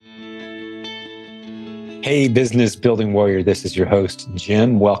Hey, business building warrior. This is your host,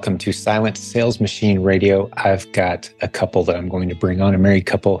 Jim. Welcome to Silent Sales Machine Radio. I've got a couple that I'm going to bring on, a married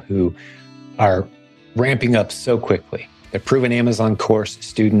couple who are ramping up so quickly. They're proven Amazon course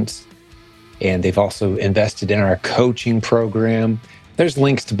students, and they've also invested in our coaching program. There's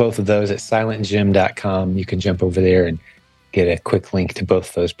links to both of those at silentjim.com. You can jump over there and get a quick link to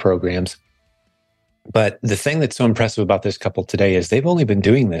both those programs. But the thing that's so impressive about this couple today is they've only been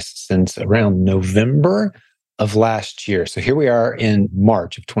doing this since around November of last year. So here we are in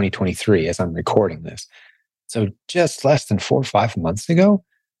March of 2023 as I'm recording this. So just less than 4 or 5 months ago,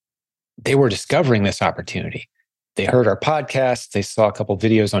 they were discovering this opportunity. They heard our podcast. They saw a couple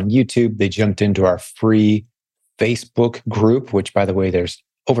videos on YouTube. They jumped into our free Facebook group, which, by the way, there's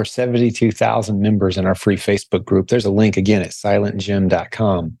over 72,000 members in our free Facebook group. There's a link again at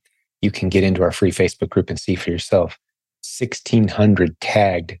silentjim.com. You can get into our free Facebook group and see for yourself 1,600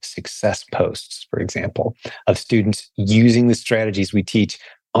 tagged success posts, for example, of students using the strategies we teach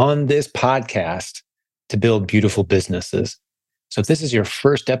on this podcast to build beautiful businesses. So if this is your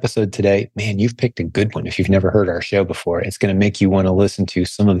first episode today, man, you've picked a good one. If you've never heard our show before, it's going to make you want to listen to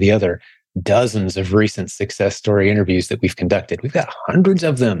some of the other dozens of recent success story interviews that we've conducted. We've got hundreds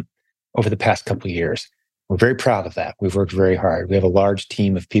of them over the past couple of years. We're very proud of that. We've worked very hard. We have a large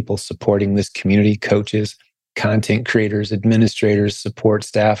team of people supporting this community, coaches, content creators, administrators, support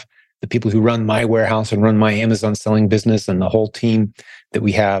staff, the people who run my warehouse and run my Amazon selling business, and the whole team that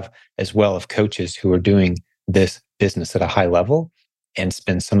we have as well of coaches who are doing this business at a high level and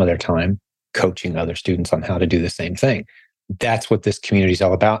spend some of their time coaching other students on how to do the same thing. That's what this community is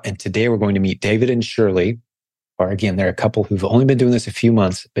all about. And today we're going to meet David and Shirley. Or again, they're a couple who've only been doing this a few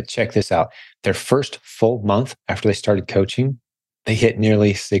months, but check this out. Their first full month after they started coaching, they hit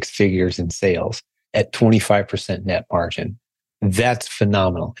nearly 6 figures in sales at 25% net margin. That's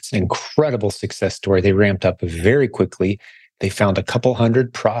phenomenal. It's an incredible success story. They ramped up very quickly. They found a couple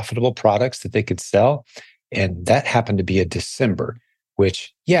hundred profitable products that they could sell. And that happened to be a December,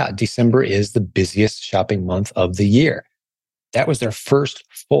 which, December is the busiest shopping month of the year. That was their first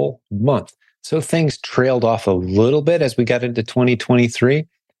full month. So things trailed off a little bit as we got into 2023,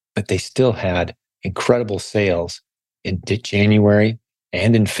 but they still had incredible sales in January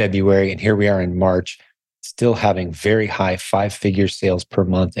and in February. And here we are in March, still having very high 5-figure sales per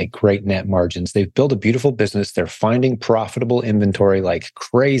month at great net margins. They've built a beautiful business. They're finding profitable inventory like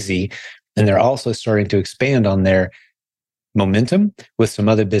crazy. And they're also starting to expand on their momentum with some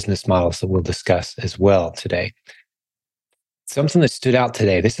other business models that we'll discuss as well today. Something that stood out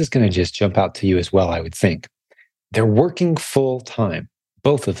today, this is going to just jump out to you as well, I would think. They're working full time,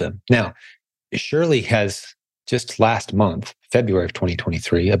 both of them. Now, Shirley has just last month, February of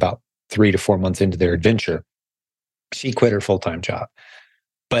 2023, about 3 to 4 months into their adventure, she quit her full-time job.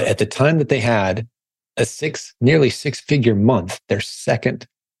 But at the time that they had a nearly 6-figure month, their second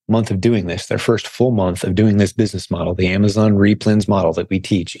month of doing this, their first full month of doing this business model, the Amazon Replens model that we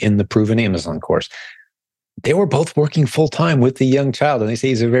teach in the Proven Amazon course, they were both working full time with the young child. And they say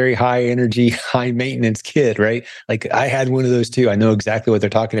he's a very high energy, high maintenance kid, right? Like I had one of those too. I know exactly what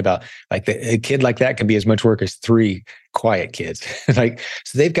they're talking about. Like a kid like that can be as much work as 3 quiet kids.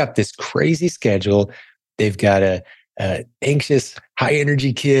 So they've got this crazy schedule. They've got a anxious, high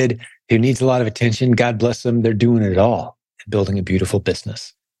energy kid who needs a lot of attention. God bless them. They're doing it all and building a beautiful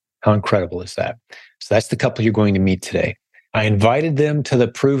business. How incredible is that? So that's the couple you're going to meet today. I invited them to the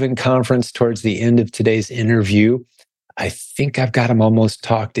Proven Conference towards the end of today's interview. I think I've got them almost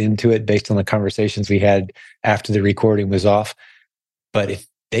talked into it based on the conversations we had after the recording was off. But if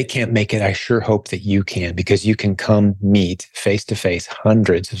they can't make it, I sure hope that you can, because you can come meet face-to-face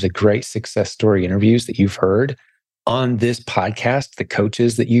hundreds of the great success story interviews that you've heard on this podcast, the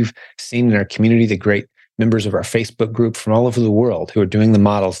coaches that you've seen in our community, the great members of our Facebook group from all over the world who are doing the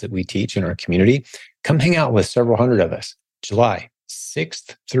models that we teach in our community. Come hang out with several hundred of us. July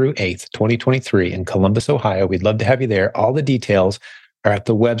 6th through 8th, 2023 in Columbus, Ohio. We'd love to have you there. All the details are at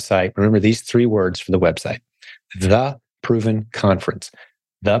the website. Remember these 3 words for the website: The Proven Conference.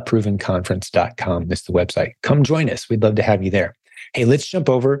 TheProvenConference.com is the website. Come join us. We'd love to have you there. Hey, let's jump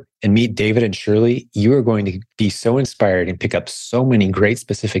over and meet David and Shirley. You are going to be so inspired and pick up so many great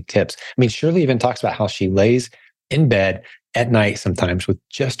specific tips. I mean, Shirley even talks about how she lays in bed at night sometimes with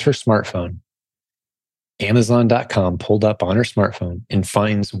just her smartphone, Amazon.com pulled up on her smartphone, and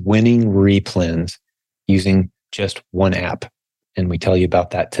finds winning replens using just one app. And we tell you about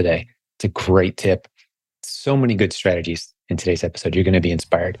that today. It's a great tip. So many good strategies in today's episode. You're going to be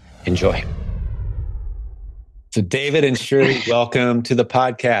inspired. Enjoy. So David and Shirley, welcome to the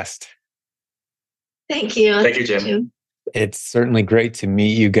podcast. Thank you. Thank you, Jim. It's certainly great to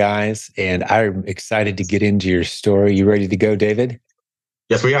meet you guys, and I'm excited to get into your story. You ready to go, David?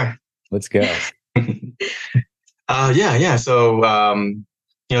 Yes, we are. Let's go. Yeah. So,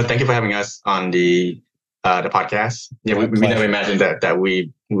 thank you for having us on the podcast. Yeah, we never imagined that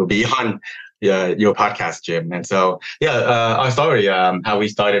we will be on your podcast, Jim. And so, our story, how we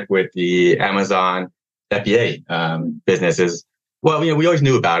started with the Amazon FBA business is, well, we always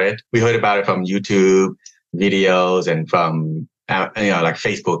knew about it. We heard about it from YouTube videos and from like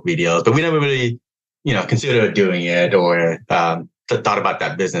Facebook videos, but we never really considered doing it or thought about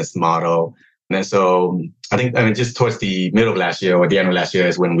that business model. And so I mean, just towards the middle of last year or the end of last year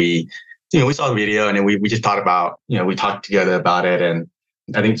is when we saw the video, and then we just thought about, we talked together about it. And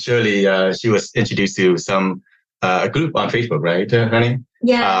I think Shirley, she was introduced to a group on Facebook, right, honey?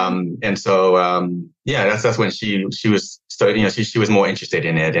 Yeah. And so, that's when she was starting, she was more interested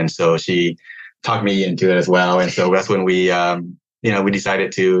in it. And so she talked me into it as well. And so that's when we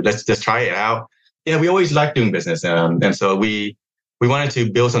decided to let's try it out. Yeah, we always liked doing business. And so we wanted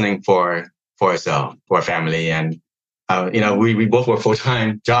to build something for ourselves, for our family. And, we both work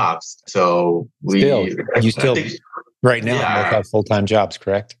full-time jobs. So you still right now both have full-time jobs,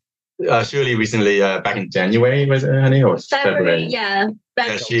 correct? Shirley recently, back in January, was it, honey, or February? Yeah.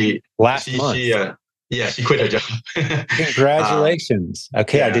 Last month. She quit her job. Congratulations.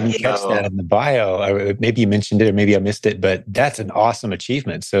 Okay, I didn't catch that in the bio. Maybe you mentioned it or maybe I missed it, but that's an awesome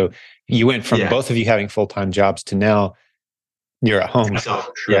achievement. So you went from both of you having full-time jobs to now you're at home. That's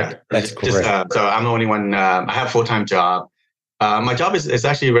great. So I'm the only one. I have a full-time job. My job is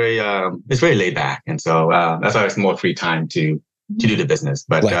actually it's very laid back. And so that's why it's more free time to do the business.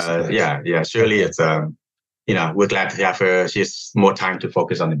 But surely it's, we're glad to have her. She has more time to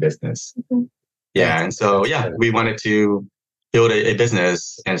focus on the business. Mm-hmm. Yeah. And so, we wanted to build a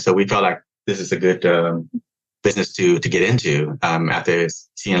business. And so we felt like this is a good business to get into after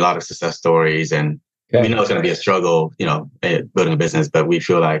seeing a lot of success stories. And we know it's going to be a struggle, building a business, but we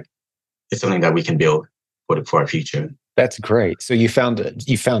feel like it's something that we can build for our future. That's great. So you found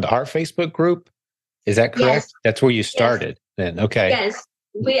our Facebook group. Is that correct? Yes. That's where you started then. Okay. Yes.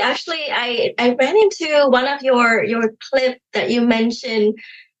 We actually, I ran into one of your clip that you mentioned,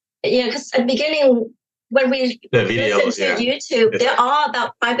 because at the beginning, when we listen to YouTube, they're all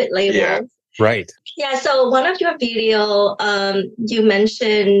about private labels. Yeah. Right. Yeah. So one of your video, you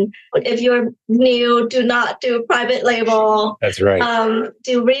mentioned if you're new, do not do private label. That's right.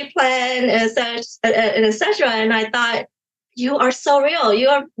 Do replan and etc. And I thought, you are so real.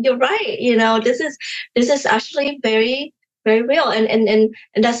 You're right. This is actually very, very real. And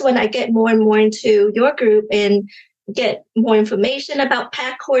that's when I get more and more into your group and get more information about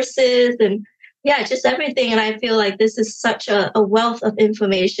pack horses and just everything. And I feel like this is such a wealth of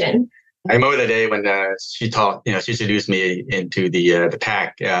information. I remember the day when she she introduced me into the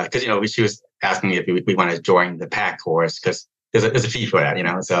pack because she was asking me if we want to join the pack horse because there's a fee for that,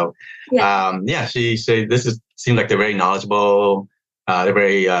 So she said seems like they're very knowledgeable, they're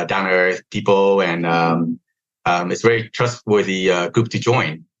very down to earth people, and it's a very trustworthy group to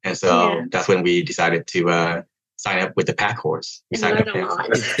join. And so that's when we decided to sign up with the pack horse.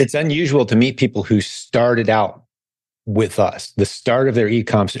 It's unusual to meet people who started out with us. The start of their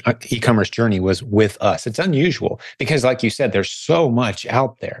e-commerce journey was with us. It's unusual because, like you said, there's so much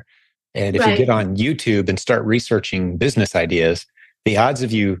out there. And if you get on YouTube and start researching business ideas, the odds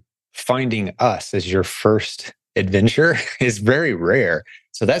of you finding us as your first adventure is very rare.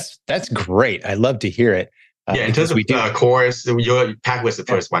 So that's great. I love to hear it. In terms of course, your pack was the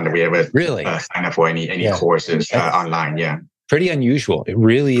first one that we ever really sign up for any courses online. Yeah. Pretty unusual. It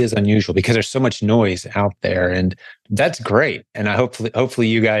really is unusual because there's so much noise out there, and that's great. And I hopefully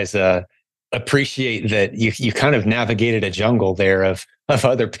you guys appreciate that you kind of navigated a jungle there of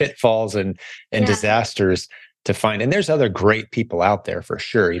other pitfalls and disasters to find. And there's other great people out there for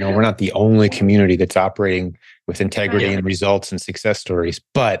sure. We're not the only community that's operating with integrity and results and success stories,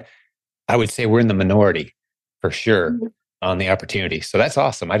 but I would say we're in the minority for sure on the opportunity. So that's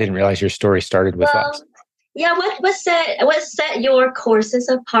awesome. I didn't realize your story started with us. Yeah, what set your courses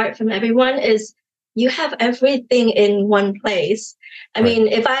apart from everyone is you have everything in one place. I mean,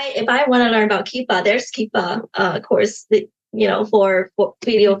 if I want to learn about Keepa, there's Keepa course, for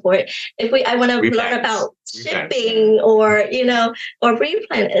video for it. If I want to learn about shipping or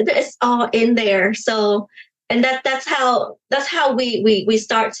replan, it's all in there. So, and that's how we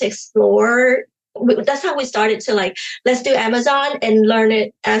start to explore. That's how we started to let's do Amazon and learn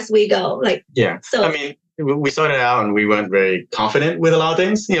it as we go. So I mean, we started out and we weren't very confident with a lot of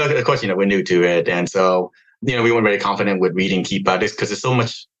things. Of course, we're new to it. And so, we weren't very confident with reading Keepa because there's so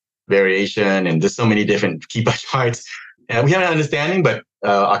much variation and there's so many different Keepa charts. we had an understanding, but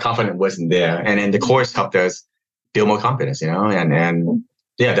our confidence wasn't there. And then the course helped us build more confidence, and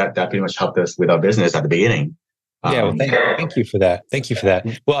yeah, that pretty much helped us with our business at the beginning. Yeah, well, thank you for that. Thank you for that.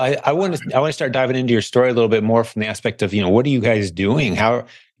 Well, I want to start diving into your story a little bit more from the aspect of, what are you guys doing? How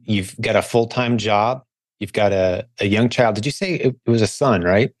you've got a full-time job, you've got a young child. Did you say it was a son,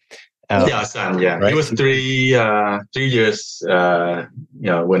 right? Yeah, a son. Yeah, right? He was 3 years.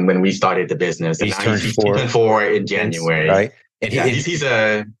 When we started the business, and he turned 4 in January, right? And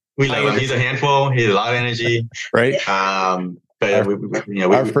we love him. He's a handful. He has a lot of energy, right? But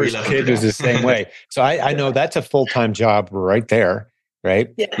our first kid was the same way. So I know that's a full-time job right there,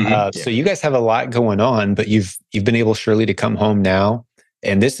 right? Yeah. So you guys have a lot going on, but you've been able, Shirley, to come home now.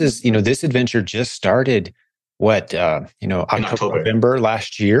 And this is, this adventure just started, October, November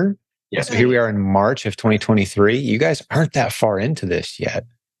last year? Yes. So here we are in March of 2023. You guys aren't that far into this yet.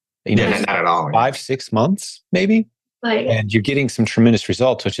 Not at all. 5-6 months, maybe? Right. And you're getting some tremendous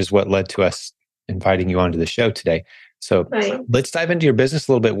results, which is what led to us inviting you onto the show today. So let's dive into your business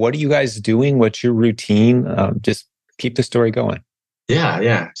a little bit. What are you guys doing? What's your routine? Just keep the story going.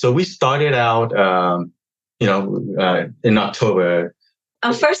 Yeah. So we started out, in October.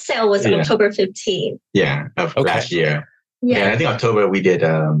 Our first sale was October 15th. Yeah, of last year. Yeah. And I think October we did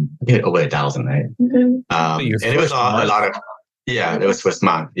over 1,000, right? Mm-hmm. And it was a lot of. Yeah, it was first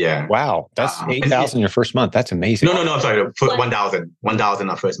month. Yeah. Wow, that's 8,000 your first month. That's amazing. No, I'm sorry. 1,000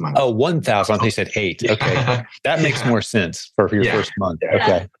 our first month. Oh, 1,000. I think you said 8. Okay, that makes more sense for your first month. Yeah.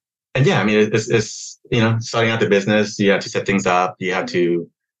 Okay. And it's starting out the business. You have to set things up. You have to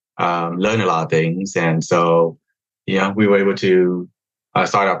learn a lot of things, and so we were able to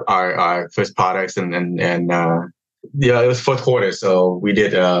start up our first products, and it was fourth quarter, so we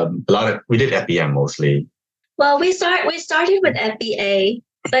did we did FBM mostly. Well, we started with FBA,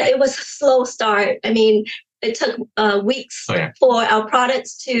 but it was a slow start. I mean, it took weeks for our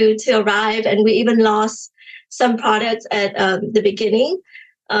products to arrive, and we even lost some products at the beginning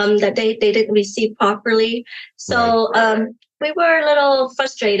that they didn't receive properly. So we were a little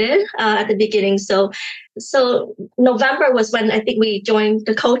frustrated at the beginning. So November was when I think we joined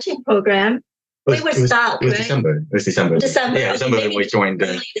the coaching program. We were stuck. It was December. It was December. Yeah, December we joined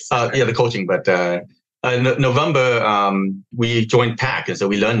the coaching, but. November, we joined PAC, and so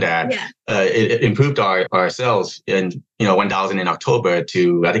we learned that it improved our sales in 1,000 in October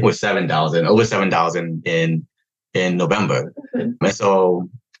to I think it was 7,000, over 7,000 in November. Mm-hmm. And so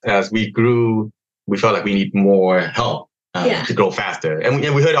as we grew, we felt like we need more help to grow faster. And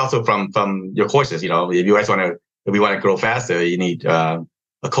we heard also from your courses, if you guys want to grow faster, you need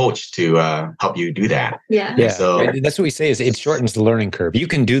a coach to help you do that. Yeah. So that's what we say is it shortens the learning curve. You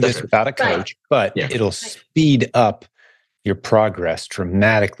can do this without a coach, but it'll speed up your progress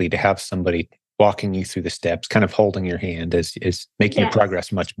dramatically to have somebody walking you through the steps, kind of holding your hand is making your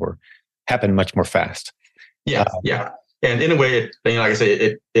progress happen much more fast. Yeah. And in a way, like I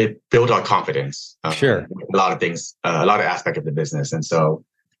say, it built our confidence. Sure. A lot of things, a lot of aspects of the business. And so,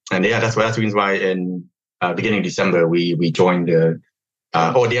 that's the reason why in beginning of December, we joined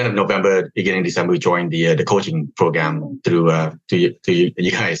or the end of November, beginning of December, we joined the coaching program through to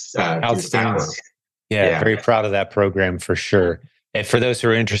you guys. Outstanding. Very proud of that program for sure. And for those who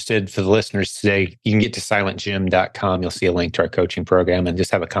are interested, for the listeners today, you can get to silentjim.com. You'll see a link to our coaching program and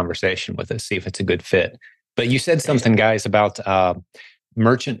just have a conversation with us, see if it's a good fit. But you said something, guys, about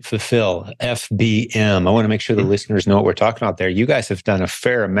Merchant Fulfill, FBM. I want to make sure the listeners know what we're talking about there. You guys have done a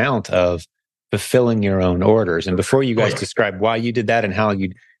fair amount of fulfilling your own orders. And before you guys describe why you did that and how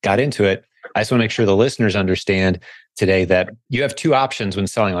you got into it, I just want to make sure the listeners understand today that you have two options when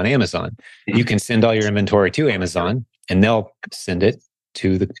selling on Amazon. You can send all your inventory to Amazon and they'll send it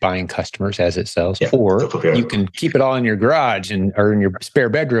to the buying customers as it sells, or you can keep it all in your garage or in your spare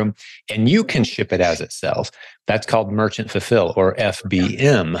bedroom and you can ship it as it sells. That's called Merchant Fulfill or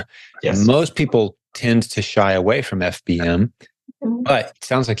FBM. Yes. Most people tend to shy away from FBM. But it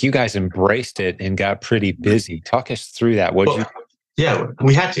sounds like you guys embraced it and got pretty busy. Talk us through that. Yeah,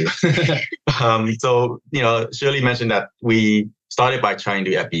 we had to. So, Shirley mentioned that we started by trying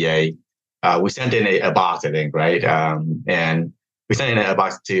to do FBA. We sent in a box, I think, right? And we sent in a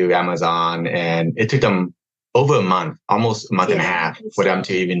box to Amazon, and it took them over a month, almost a month and a half for them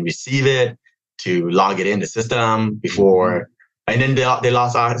to even receive it, to log it in the system before. And then they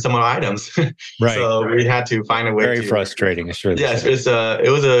lost some of our items. Right. So we had to find a way. Very frustrating, I'm sure. Yes,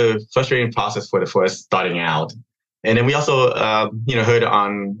 it was a frustrating process for us starting out. And then we also, heard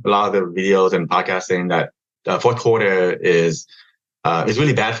on a lot of the videos and podcasts saying that fourth quarter is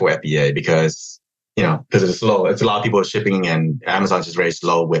really bad for FBA because it's slow. It's a lot of people shipping, and Amazon's just very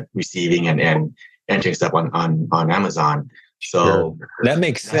slow with receiving and entering stuff on Amazon. So that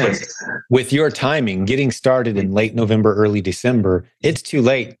makes sense. With your timing, getting started in late November, early December, it's too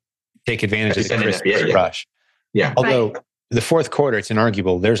late to take advantage of the Christmas rush. Yeah. Although the fourth quarter, it's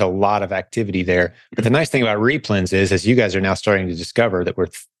inarguable, there's a lot of activity there. But the nice thing about replens is, as you guys are now starting to discover that we're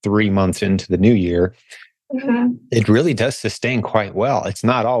 3 months into the new year, it really does sustain quite well. It's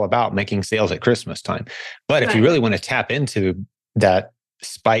not all about making sales at Christmas time. But if you really want to tap into that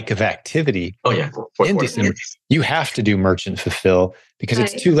spike of activity in December, you have to do merchant fulfill, because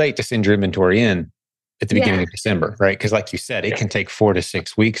it's too late to send your inventory in at the beginning of December, right? Because like you said, it can take 4 to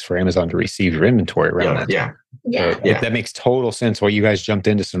 6 weeks for Amazon to receive your inventory around that time. That makes total sense why you guys jumped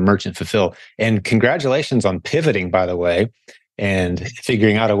into some merchant fulfill. And congratulations on pivoting, by the way, and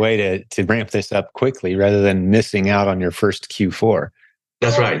figuring out a way to ramp this up quickly rather than missing out on your first Q4.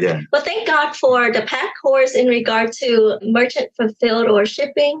 That's right, yeah. Well, thank God for the PAC course in regard to merchant fulfilled or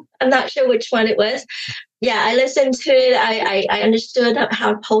shipping. I'm not sure which one it was. Yeah, I listened to it. I understood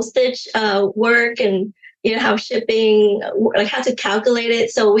how postage work, and how shipping, like how to calculate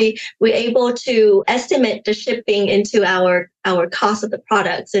it. So we're able to estimate the shipping into our cost of the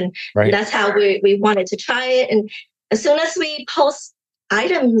products, and that's how we wanted to try it. And as soon as we post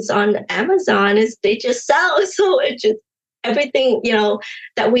items on Amazon, they just sell. So it just everything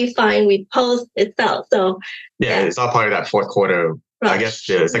that we find, we post, it sells. So it's all part of that fourth quarter. I guess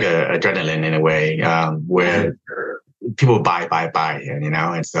it's like a adrenaline in a way, where people buy,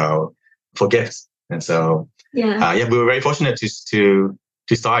 and so for gifts. And so, we were very fortunate to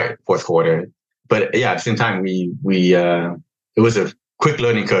start fourth quarter. But at the same time, we it was a quick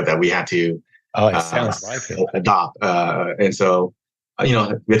learning curve that we had to sounds like it. Adopt. And so, we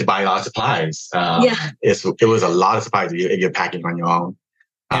had to buy a lot of supplies. It was a lot of supplies if you're packing on your own.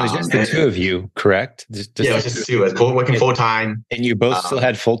 It was just the two of you, correct? It was just the two of us, working full time. And you both still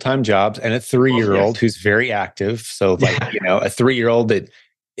had full-time jobs, and a 3-year-old who's very active. So, a 3-year-old that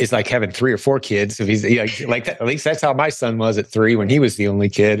is like having 3 or 4 kids. So he's like that. At least that's how my son was at 3 when he was the only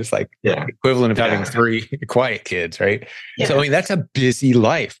kid. It's like equivalent of having 3 quiet kids, right? Yeah. So that's a busy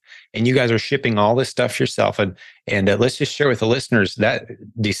life, and you guys are shipping all this stuff yourself. And let's just share with the listeners that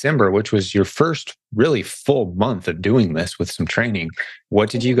December, which was your first really full month of doing this with some training, what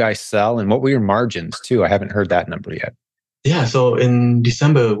did you guys sell, and what were your margins too? I haven't heard that number yet. Yeah, so in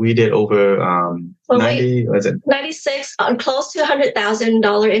December we did over 96, close to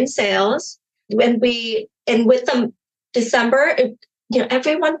 $100,000 in sales. And with the December,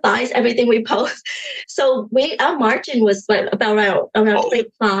 everyone buys everything we post. So our margin was about around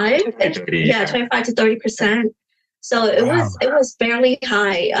 25, 25 to 30%. So it was fairly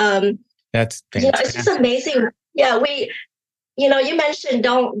high. That's fantastic. It's just amazing. Yeah, you mentioned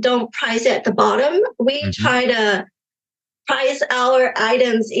don't price it at the bottom. We try to price our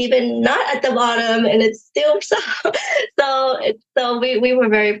items even not at the bottom, and it's still so we were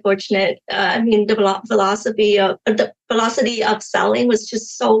very fortunate. The velocity of selling was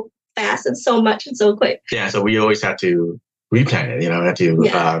just so fast and so much and so quick. Yeah, so we always had to replan it. Had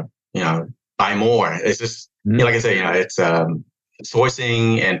to buy more. It's just like I say, it's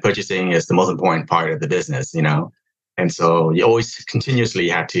sourcing and purchasing is the most important part of the business. And so you always continuously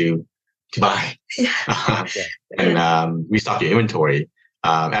have to buy and restock your inventory.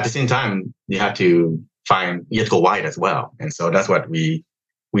 At the same time, you have to go wide as well. And so that's what we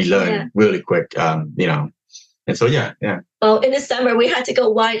learned really quick, And so, Well, in December, we had to go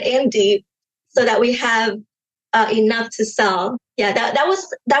wide and deep so that we have enough to sell. Yeah, that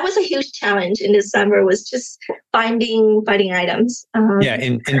was a huge challenge in December, was just finding items.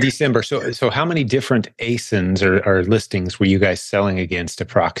 In December. So how many different ASINs or listings were you guys selling against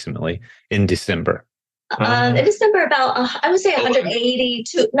approximately in December? In December, about I would say 180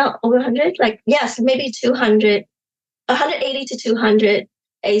 to over 100. Maybe 200, 180 to 200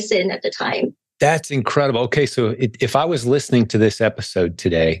 ASIN at the time. That's incredible. Okay, so if I was listening to this episode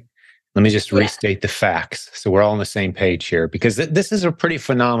today, let me just restate the facts so we're all on the same page here, because this is a pretty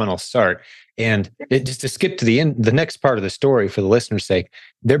phenomenal start. And just to skip to the next part of the story for the listeners' sake,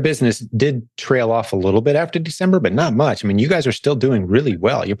 their business did trail off a little bit after December, but not much. I mean, you guys are still doing really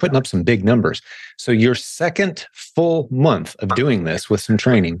well. You're putting up some big numbers. So your second full month of doing this with some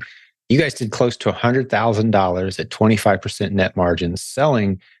training, you guys did close to $100,000 at 25% net margins,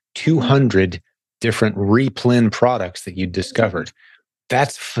 selling 200 different replen products that you discovered.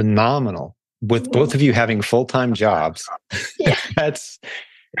 That's phenomenal. With both of you having full-time jobs, that's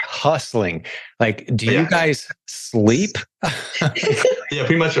hustling. Do you guys sleep?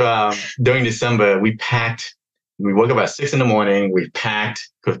 Pretty much during December, we packed. We woke up at 6 a.m. We packed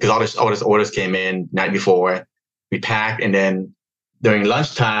because all these orders came in night before. We packed, and then during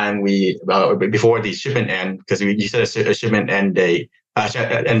lunchtime, before the shipment end, because you said a shipment end date,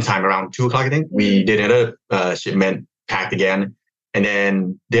 end time around 2:00, I think. We did another shipment, packed again, and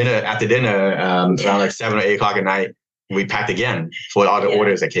then after dinner, around like 7 or 8 o'clock at night, we packed again for all the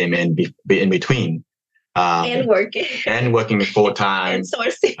orders that came in between. And working full time and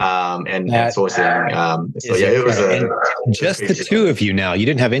sourcing and sourcing. So yeah, it was just the two of you now. You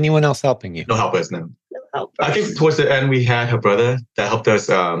didn't have anyone else helping you. No helpers, no. I think towards the end we had her brother that helped us.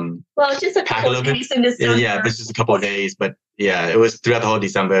 Well, just a couple of days in December. Yeah, but just a couple of days. But yeah, it was throughout the whole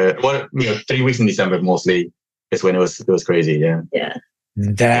December. Well, 3 weeks in December mostly is when it was crazy. Yeah. Yeah.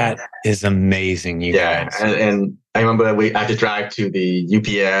 That is amazing, you guys. And I remember we had to drive to the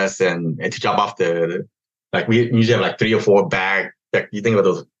UPS and to drop off we usually have like 3 or 4 bags. Like you think about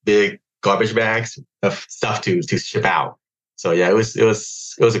those big garbage bags of stuff to ship out. So yeah, it was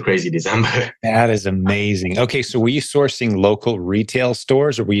a crazy December. That is amazing. Okay, so were you sourcing local retail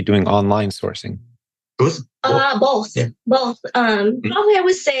stores or were you doing online sourcing? It was both. Yeah. Both. Probably I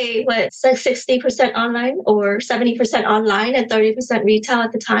would say 60% online or 70% online and 30% retail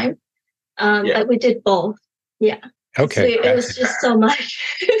at the time. But we did both. Yeah. Okay. So it was just so much.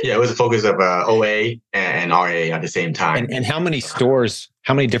 Yeah, it was a focus of OA and RA at the same time. And how many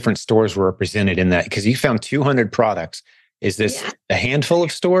different stores were represented in that? Because you found 200 products. Is this a handful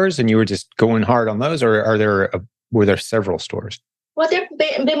of stores and you were just going hard on those, or were there several stores? Well,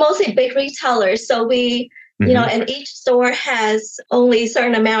 they're mostly big retailers. So we, and each store has only a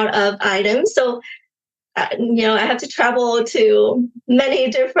certain amount of items. So, I have to travel to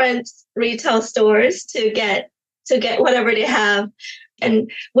many different retail stores to get whatever they have.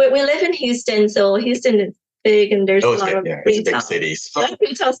 And we live in Houston, so Houston is big and there's a lot of retail, big cities.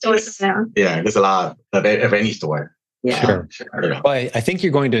 Retail stores around. Yeah, there's a lot of any store. Yeah. Sure. Well, I think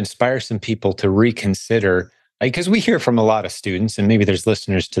you're going to inspire some people to reconsider, because we hear from a lot of students, and maybe there's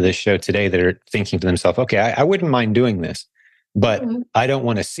listeners to this show today that are thinking to themselves, okay, I wouldn't mind doing this, but I don't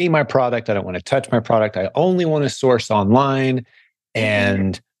want to see my product. I don't want to touch my product. I only want to source online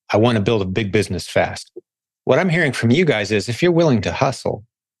and I want to build a big business fast. What I'm hearing from you guys is if you're willing to hustle,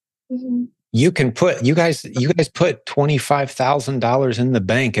 you guys put $25,000 in the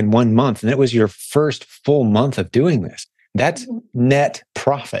bank in 1 month, and it was your first full month of doing this. That's net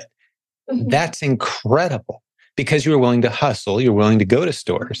profit. That's incredible because you were willing to hustle. You're willing to go to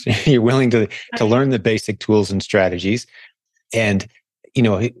stores. You're willing to learn the basic tools and strategies. And,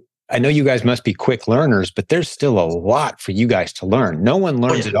 I know you guys must be quick learners, but there's still a lot for you guys to learn. No one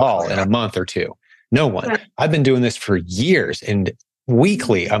learns it all in a month or two. No one. Right. I've been doing this for years, and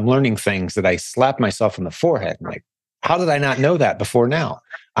weekly I'm learning things that I slap myself on the forehead. I'm like, how did I not know that before now?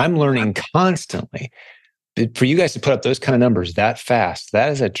 I'm learning constantly. For you guys to put up those kind of numbers that fast,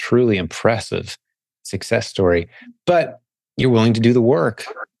 that is a truly impressive success story. But you're willing to do the work.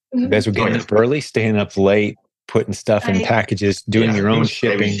 You guys were getting up early, staying up late, putting stuff in packages, doing your own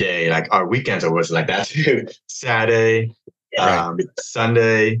shipping. Every day, like our weekends are always like that too. Saturday,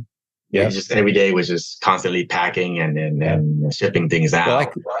 Sunday. Yeah, just every day was just constantly packing and shipping things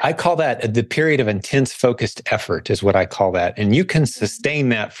out. Well, I call that the period of intense focused effort is what I call that. And you can sustain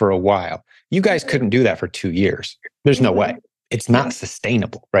that for a while. You guys couldn't do that for 2 years. There's no way. It's not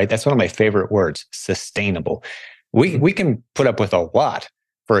sustainable, right? That's one of my favorite words, sustainable. We can put up with a lot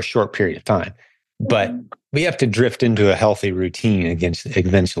for a short period of time, but we have to drift into a healthy routine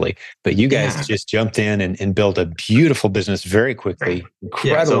eventually. But you guys just jumped in and built a beautiful business very quickly.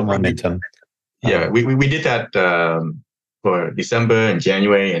 Incredible momentum. We did that for December and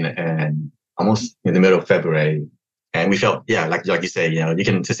January and almost in the middle of February. And we felt, like you say, you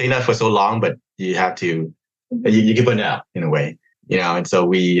can sustain that for so long, but you have to, you can burn it out in a way, and so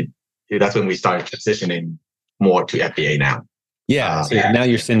that's when we started transitioning more to FBA now. Yeah. So now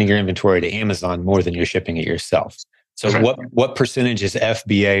you're sending your inventory to Amazon more than you're shipping it yourself. So what percentage is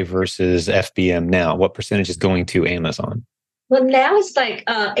FBA versus FBM now? What percentage is going to Amazon? Well, now it's like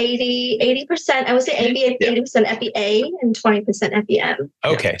 80%. I would say 80% FBA and 20% FBM.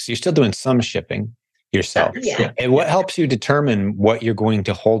 Okay. So you're still doing some shipping yourself. Yeah. And what helps you determine what you're going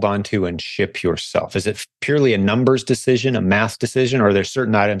to hold on to and ship yourself? Is it purely a numbers decision, a math decision, or are there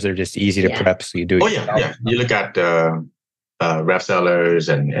certain items that are just easy to prep so you do it yourself? Yeah. You look at rep sellers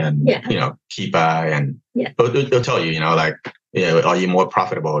and Keepa and they'll tell you, are you more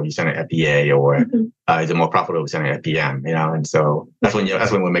profitable if you send an FBA or is it more profitable if you send an FBM, and so that's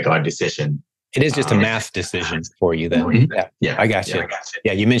when we make our decision. It is just a math decision for you then. Yeah, I got you.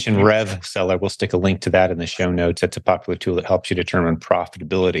 Yeah, you mentioned Rev Seller. We'll stick a link to that in the show notes. That's a popular tool that helps you determine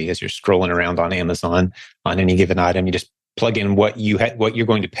profitability as you're scrolling around on Amazon on any given item. You just plug in what you're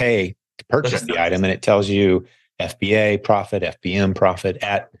going to pay to purchase the item, and it tells you FBA profit, FBM profit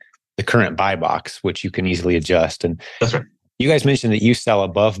at the current buy box, which you can easily adjust. And that's right. You guys mentioned that you sell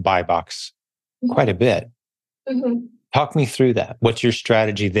above buy box quite a bit. Mm-hmm. Talk me through that. What's your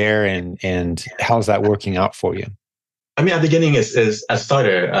strategy there, and how's that working out for you? I mean, at the beginning, as a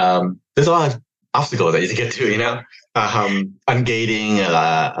starter, there's a lot of obstacles that you get to, ungating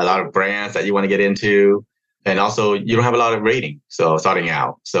a lot of brands that you want to get into. And also, you don't have a lot of rating. So starting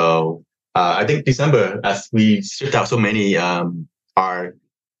out. So I think December, as we shipped out so many, our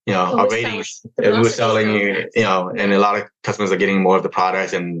ratings, we were selling, and a lot of customers are getting more of the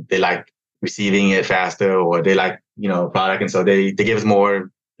products and they like receiving it faster, or they like, product. And so they give us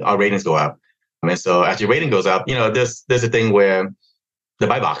more, our ratings go up. And so as your rating goes up, there's a thing where the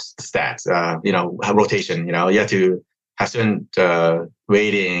buy box stats, rotation, you have to have certain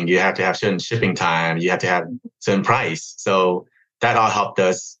rating, you have to have certain shipping time, you have to have certain price. So that all helped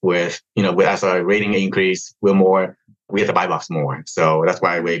us with, as our rating increase, we have to buy box more. So that's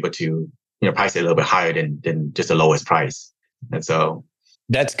why we're able to, price it a little bit higher than just the lowest price. And so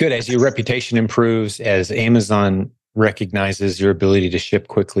that's good. As your reputation improves, as Amazon recognizes your ability to ship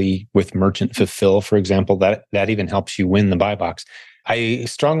quickly with merchant fulfill, for example, that even helps you win the buy box. I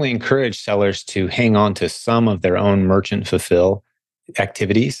strongly encourage sellers to hang on to some of their own merchant fulfill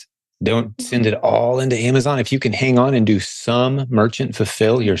activities. Don't send it all into Amazon. If you can hang on and do some merchant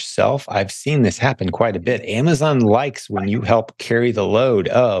fulfill yourself, I've seen this happen quite a bit. Amazon likes when you help carry the load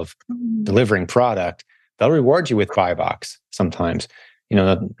of delivering product. They'll reward you with buy box sometimes.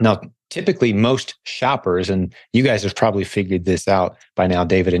 Now, typically most shoppers, and you guys have probably figured this out by now,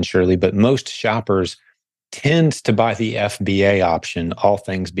 David and Shirley, but most shoppers tend to buy the FBA option, all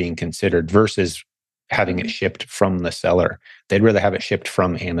things being considered, versus having it shipped from the seller. They'd rather have it shipped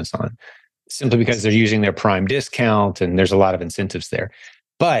from Amazon, simply because they're using their Prime discount and there's a lot of incentives there.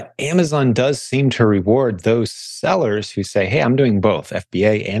 But Amazon does seem to reward those sellers who say, hey, I'm doing both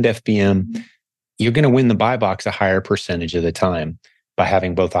FBA and FBM. You're going to win the buy box a higher percentage of the time by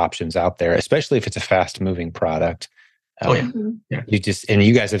having both options out there, especially if it's a fast-moving product. You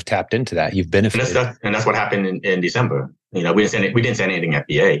guys have tapped into that. You've benefited, and that's what happened in December. We didn't send anything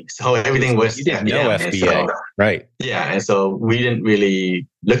FBA, so everything was you didn't know FBA, right? Yeah, and so we didn't really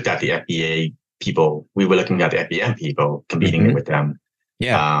look at the FBA people. We were looking at the FBM people, competing with them.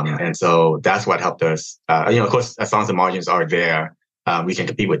 Yeah, and so that's what helped us. Of course, as long as the margins are there, we can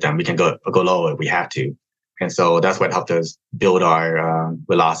compete with them. We can go lower if we have to. And so that's what helped us build our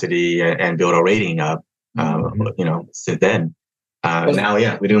velocity and build our rating up. Since then, now,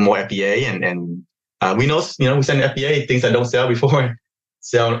 we're doing more FBA, and we know, we send FBA things that don't sell before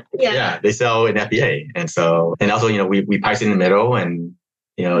sell. Yeah, they sell in FBA, and also, we price in the middle, and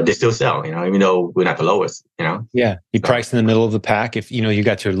they still sell. Even though we're not the lowest. Yeah, you price in the middle of the pack. If you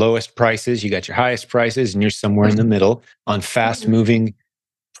got your lowest prices, you got your highest prices, and you're somewhere in the middle on fast-moving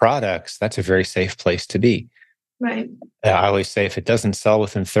products, that's a very safe place to be. Right. I always say if it doesn't sell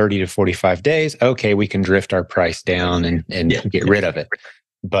within 30 to 45 days, okay, we can drift our price down and get rid of it.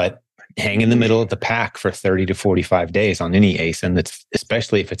 But hang in the middle of the pack for 30 to 45 days on any ASIN, that's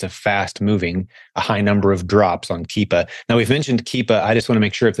especially if it's a fast moving, a high number of drops on Keepa. Now, we've mentioned Keepa. I just want to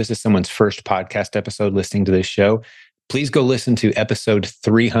make sure if this is someone's first podcast episode listening to this show, please go listen to episode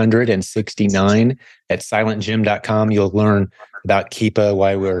 369 at silentjim.com. You'll learn about Keepa,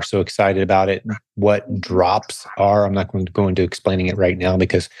 why we're so excited about it, what drops are. I'm not going to go into explaining it right now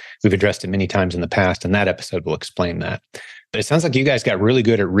because we've addressed it many times in the past, and that episode will explain that. But it sounds like you guys got really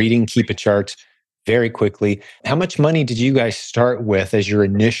good at reading Keepa charts very quickly. How much money did you guys start with as your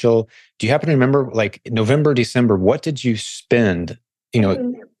initial? Do you happen to remember, like November, December, what did you spend?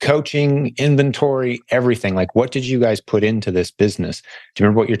 Coaching, inventory, everything. Like, what did you guys put into this business? Do you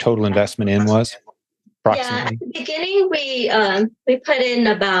remember what your total investment in was? Yeah, at the beginning, we put in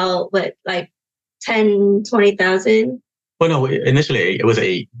about 10,000-20,000. Well, no, initially it was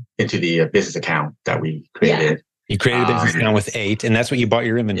 8 into the business account that we created. Yeah. You created a business account with 8, and that's what you bought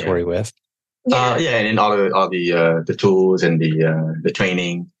your inventory with. And then all the tools and the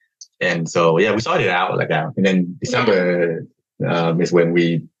training, and so we started out like that, and then December is when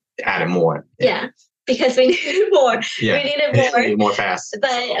we added more. Yeah. Because we needed more. Yeah. We needed more fast.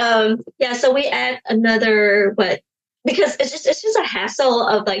 But so we add another, because it's just a hassle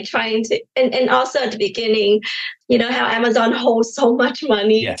of trying to, and also at the beginning, how Amazon holds so much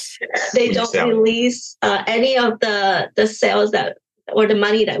money. Yes. They don't release any of the sales or the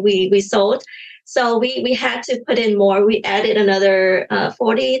money that we sold. So we had to put in more. We added another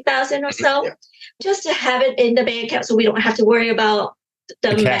 40,000 or so just to have it in the bank account, so we don't have to worry about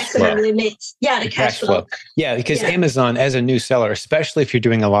the maximum limits. Yeah, the cash flow. Yeah, because Amazon, as a new seller, especially if you're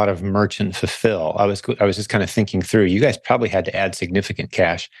doing a lot of merchant fulfill, I was just kind of thinking through, you guys probably had to add significant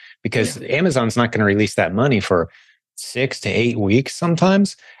cash because Amazon's not going to release that money for 6 to 8 weeks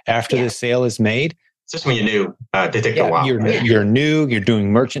sometimes after the sale is made. Just when you're new, they take a while. You're new, you're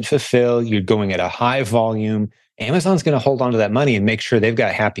doing merchant fulfill, you're going at a high volume. Amazon's going to hold on to that money and make sure they've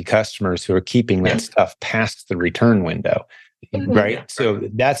got happy customers who are keeping that stuff past the return window, right? So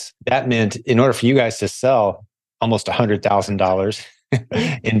that meant in order for you guys to sell almost $100,000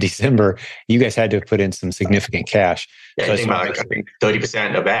 in December, you guys had to put in some significant cash. Yeah, so I think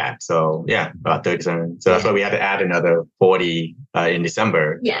 30% of that. So about 30%. So that's why we had to add another 40 in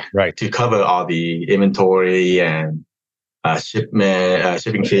December. Yeah, right, to cover all the inventory and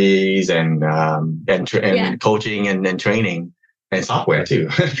shipping fees and coaching and training and software too.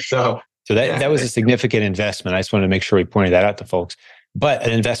 so that was a significant investment. I just wanted to make sure we pointed that out to folks. But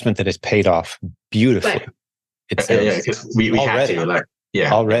an investment that has paid off beautifully. Right. Because we had to.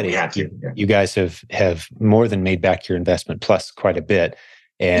 Already, we had to. Yeah. You guys have more than made back your investment, plus quite a bit,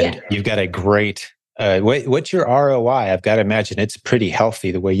 and you've got a great. What's your ROI? I've got to imagine it's pretty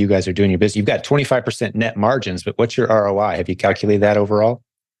healthy the way you guys are doing your business. You've got 25% net margins, but what's your ROI? Have you calculated that overall?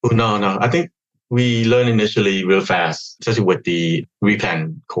 Oh, no. I think we learned initially real fast, especially with the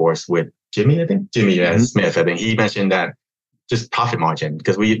replan course with Jimmy. I think Jimmy Smith. I think he mentioned that just profit margin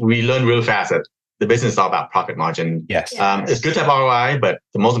because we learned real fast that the business is all about profit margin. Yes. It's good to have ROI, but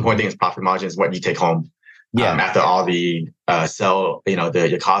the most important thing is profit margin is what you take home. After all the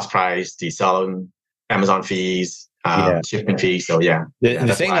your cost price, the selling, Amazon fees, shipping fees. So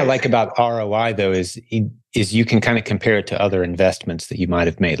the thing I like about ROI though is you can kind of compare it to other investments that you might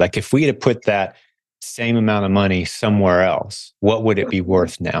have made. Like if we had put that same amount of money somewhere else, what would it be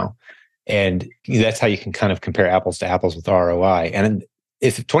worth now? And that's how you can kind of compare apples to apples with ROI. And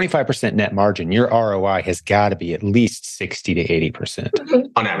if 25% net margin, your ROI has got to be at least 60 to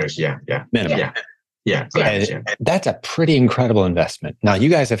 80%. On average, minimum. Yeah. That's a pretty incredible investment. Now, you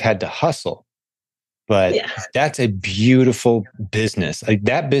guys have had to hustle, but that's a beautiful business. Like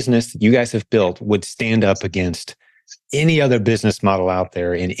that business that you guys have built would stand up against any other business model out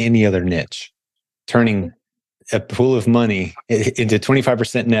there in any other niche. Turning a pool of money into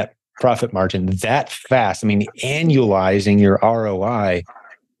 25% net profit margin that fast. I mean, annualizing your ROI,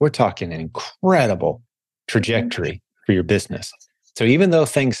 we're talking an incredible trajectory for your business. So even though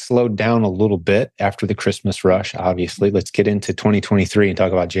things slowed down a little bit after the Christmas rush, obviously, let's get into 2023 and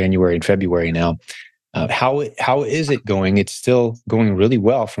talk about January and February now. How is it going? It's still going really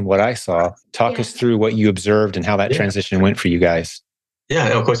well from what I saw. Talk us through what you observed and how that transition went for you guys. Yeah,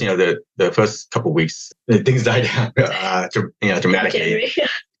 of course, the first couple of weeks, things died down dramatically.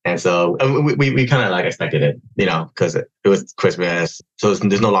 And so we kind of like expected it, because it was Christmas. So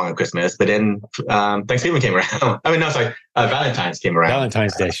there's no longer Christmas. But then Thanksgiving came around. I mean, no, sorry, Valentine's came around.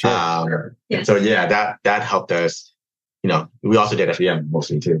 Valentine's Day, sure. So that helped us. We also did FBM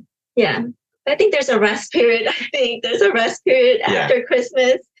mostly too. Yeah, I think there's a rest period. After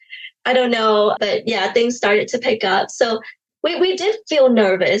Christmas. I don't know, but things started to pick up. So we did feel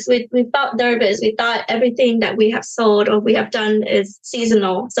nervous. We felt nervous. We thought everything that we have sold or we have done is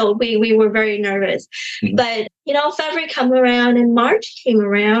seasonal. So we were very nervous. Mm-hmm. But, February came around and March came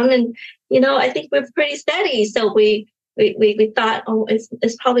around and, I think we're pretty steady. So we thought,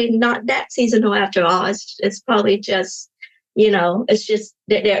 it's probably not that seasonal after all. It's probably just, it's just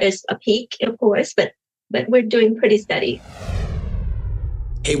that there is a peak, of course, but we're doing pretty steady.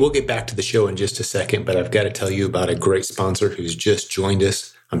 Hey, we'll get back to the show in just a second, but I've got to tell you about a great sponsor who's just joined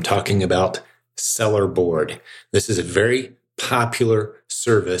us. I'm talking about Sellerboard. This is a very popular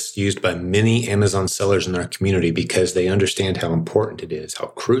service used by many Amazon sellers in our community because they understand how important it is, how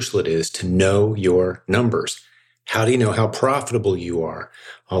crucial it is to know your numbers. How do you know how profitable you are?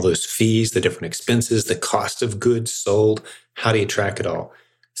 All those fees, the different expenses, the cost of goods sold. How do you track it all?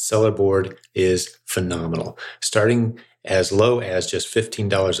 Sellerboard is phenomenal. Starting as low as just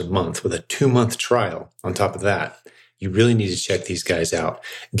 $15 a month with a 2-month trial on top of that. You really need to check these guys out.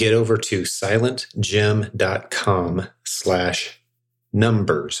 Get over to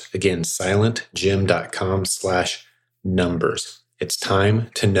silentgym.com/numbers. Again, silentgym.com/numbers. It's time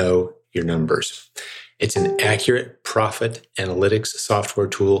to know your numbers. It's an accurate profit analytics software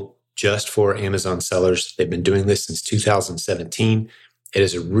tool just for Amazon sellers. They've been doing this since 2017. It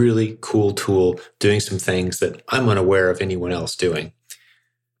is a really cool tool doing some things that I'm unaware of anyone else doing.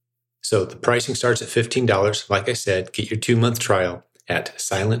 So the pricing starts at $15. Like I said, get your 2-month trial at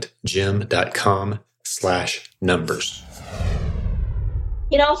silentgym.com/numbers.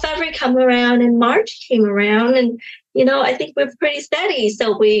 February come around and March came around, and I think we're pretty steady.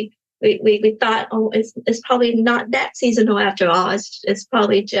 So we thought, oh, it's probably not that seasonal after all. It's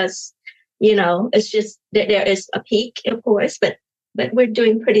probably just, it's just that there is a peak, of course, but we're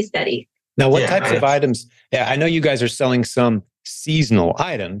doing pretty steady. Now, what types of items? Yeah, I know you guys are selling some seasonal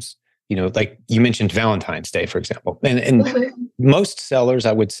items. Like you mentioned Valentine's Day, for example, and most sellers,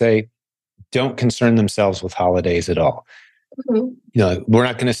 I would say, don't concern themselves with holidays at all. Mm-hmm. We're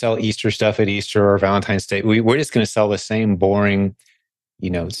not going to sell Easter stuff at Easter or Valentine's Day. We're just going to sell the same boring,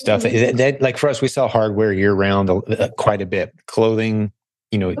 stuff. Mm-hmm. That like for us, we sell hardware year round quite a bit. Clothing,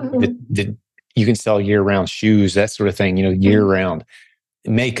 mm-hmm. You can sell year round. Shoes, that sort of thing. Year round.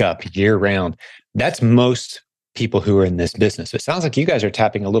 Makeup, year round. That's most people who are in this business. It sounds like you guys are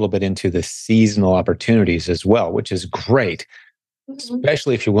tapping a little bit into the seasonal opportunities as well, which is great.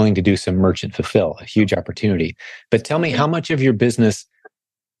 Especially if you're willing to do some merchant fulfill, a huge opportunity. But tell me, how much of your business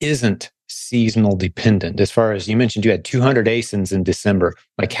isn't seasonal dependent? As far as you mentioned, you had 200 ASINs in December.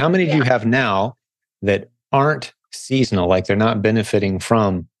 Like, how many do you have now that aren't seasonal? Like, they're not benefiting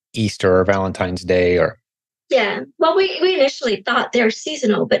from Easter or Valentine's Day or... Yeah, well, we initially thought they're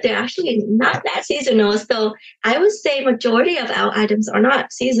seasonal, but they're actually not that seasonal. So I would say majority of our items are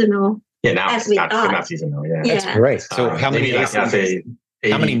not seasonal. Yeah, now it's not seasonal. Yeah, that's great. So how many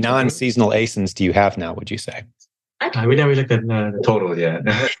non-seasonal ASINs do you have now, would you say? We never looked at the total yet.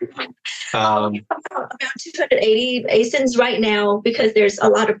 About 280 ASINs right now, because there's a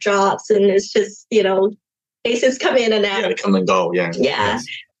lot of drops and it's just, ASINs come in and out. Yeah, they come and go. Yeah. Yeah. Yes.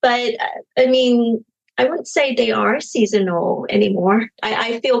 But I mean, I wouldn't say they are seasonal anymore.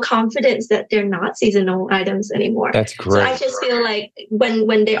 I feel confident that they're not seasonal items anymore. That's great. So I just feel like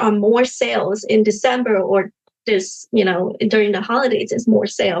when there are more sales in December or this, during the holidays, there's more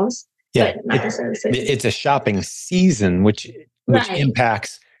sales. Yeah, it's a shopping season, which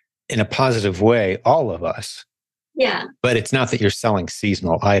impacts in a positive way all of us. Yeah. But it's not that you're selling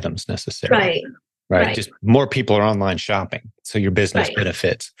seasonal items necessarily. Right. Just more people are online shopping. So your business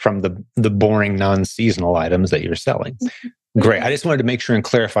benefits from the boring non-seasonal items that you're selling. Great. I just wanted to make sure and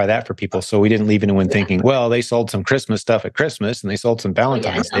clarify that for people. So we didn't leave anyone thinking, well, they sold some Christmas stuff at Christmas and they sold some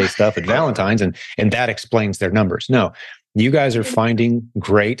Valentine's Day stuff at Valentine's and that explains their numbers. No, you guys are finding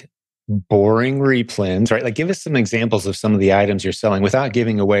great, boring replens, right? Like give us some examples of some of the items you're selling without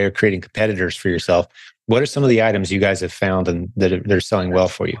giving away or creating competitors for yourself. What are some of the items you guys have found and that they're selling well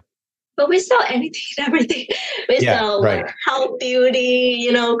for you? But we sell anything and everything. We sell health, beauty,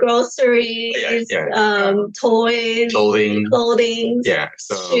 groceries, toys, clothing,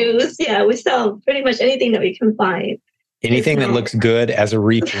 shoes. Yeah, we sell pretty much anything that we can find. Anything that looks good as a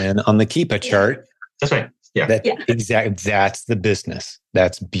replen on the Keepa chart. That's right. Yeah. Exactly. That's the business.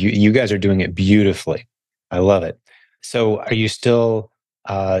 You guys are doing it beautifully. I love it. So are you still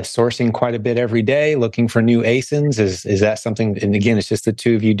sourcing quite a bit every day, looking for new ASINs? Is that something? And again, it's just the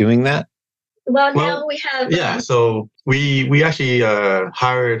two of you doing that. Well, now we have. Yeah, so we actually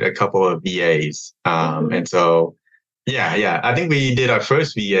hired a couple of VAs, and so I think we did our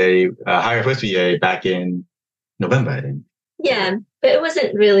first VA, hire first VA back in November, I think. Yeah, but it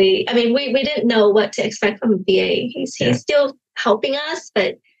wasn't really. I mean, we didn't know what to expect from a VA. He's still helping us,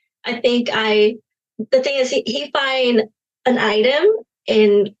 but I think the thing is he find an item.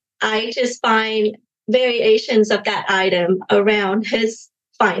 And I just find variations of that item around his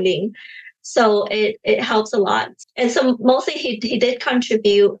finding. So it helps a lot. And so mostly he did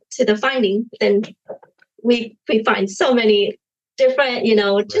contribute to the finding. Then we find so many different,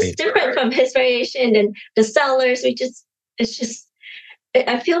 different from his variation and the sellers.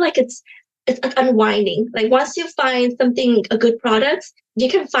 I feel like it's unwinding. Like once you find a good product, you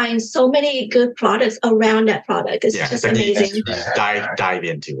can find so many good products around that product. It's just amazing. Dive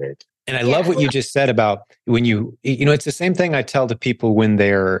into it. And I love what you just said about when it's the same thing I tell to people when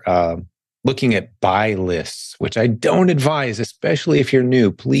they're looking at buy lists, which I don't advise, especially if you're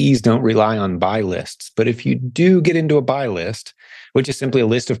new. Please don't rely on buy lists. But if you do get into a buy list, which is simply a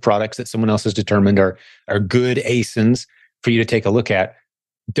list of products that someone else has determined are good ASINs for you to take a look at,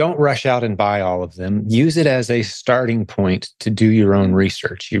 don't rush out and buy all of them. Use it as a starting point to do your own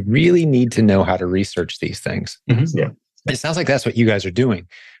research. You really need to know how to research these things. Mm-hmm. Yeah. It sounds like that's what you guys are doing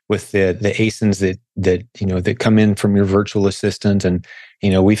with the ASINs that come in from your virtual assistant. And,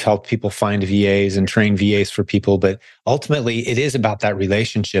 we've helped people find VAs and train VAs for people, but ultimately it is about that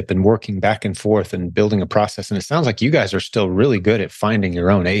relationship and working back and forth and building a process. And it sounds like you guys are still really good at finding your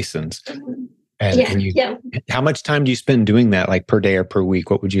own ASINs. And how much time do you spend doing that, like per day or per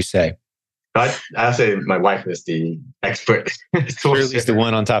week? What would you say? I'll say my wife is the expert. Shirley's the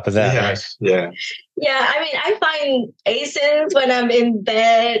one on top of that. Yeah, right? yeah. Yeah, I mean, I find ASINs when I'm in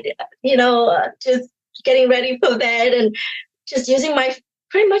bed, just getting ready for bed and just using my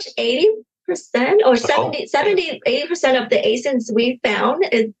pretty much 80% or 80% of the ASINs we found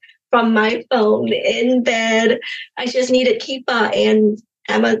is from my phone in bed. I just needed Keepa and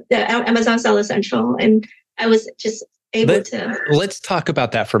Amazon Seller Central, and I was just able to. Let's talk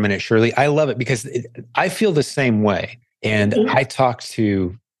about that for a minute, Shirley. I love it because I feel the same way. And I talk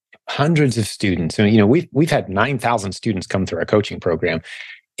to hundreds of students. And, we've had 9,000 students come through our coaching program.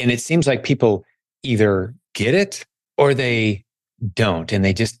 And it seems like people either get it or they don't. And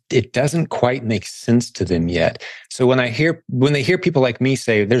it doesn't quite make sense to them yet. So when they hear people like me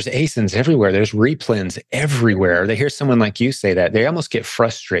say, there's ASINs everywhere, there's replens everywhere, or they hear someone like you say that, they almost get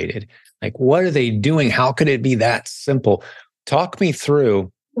frustrated. Like, what are they doing? How could it be that simple? Talk me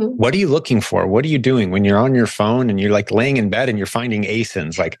through, what are you looking for? What are you doing when you're on your phone and you're like laying in bed and you're finding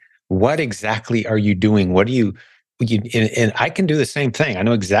ASINs? Like, what exactly are you doing? What do you and I can do the same thing. I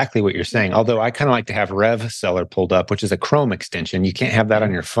know exactly what you're saying. Although I kind of like to have Rev Seller pulled up, which is a Chrome extension. You can't have that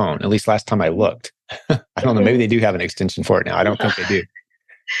on your phone. At least last time I looked. I don't know. Maybe they do have an extension for it now. I don't think they do.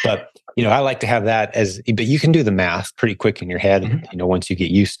 But, I like to have that but you can do the math pretty quick in your head, once you get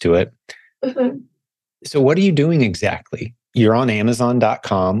used to it. So what are you doing exactly? You're on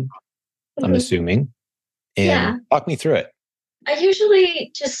Amazon.com, I'm assuming. And talk me through it. I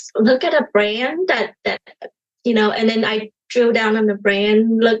usually just look at a brand that and then I drill down on the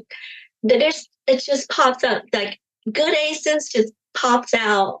brand. Look, it just pops up. Like good ASINs just pops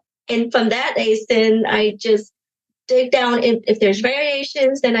out. And from that ASIN, I just dig down. If there's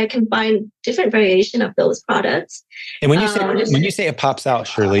variations, then I can find different variation of those products. And when you say it pops out,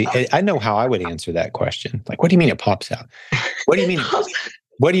 Shirley, I know how I would answer that question. Like, what do you mean it pops out? What do you mean?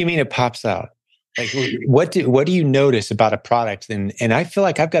 What do you mean it pops out? Like, what do you notice about a product? And I feel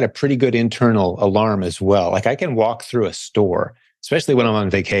like I've got a pretty good internal alarm as well. Like I can walk through a store, especially when I'm on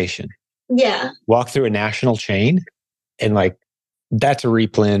vacation. Yeah. Walk through a national chain and like, that's a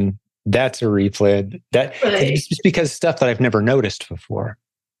replen. That's a replen. It's just because stuff that I've never noticed before,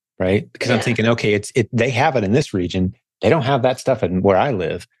 right? Because I'm thinking, okay, they have it in this region. They don't have that stuff in where I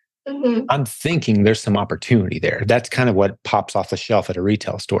live. I'm thinking there's some opportunity there. That's kind of what pops off the shelf at a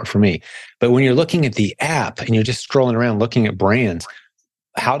retail store for me. But when you're looking at the app and you're just scrolling around looking at brands,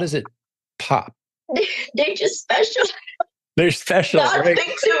 how does it pop? They're just special. They're special. Nothing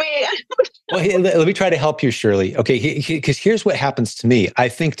to me. Well, let me try to help you, Shirley. Okay, because here's what happens to me. I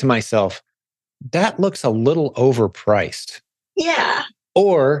think to myself, that looks a little overpriced. Yeah.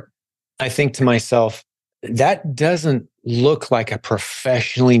 Or I think to myself, that doesn't look like a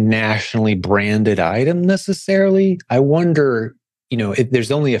professionally, nationally branded item necessarily. I wonder, if there's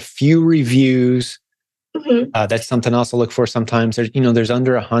only a few reviews. That's something else I look for sometimes. There's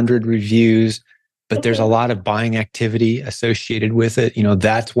under 100 reviews, but there's a lot of buying activity associated with it.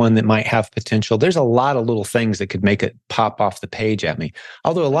 That's one that might have potential. There's a lot of little things that could make it pop off the page at me.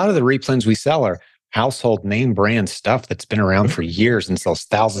 Although a lot of the replens we sell are household name brand stuff that's been around for years and sells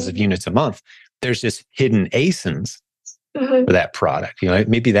thousands of units a month. There's just hidden ASINs for that product.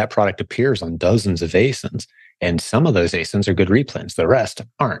 Maybe that product appears on dozens of ASINs, and some of those ASINs are good replens. The rest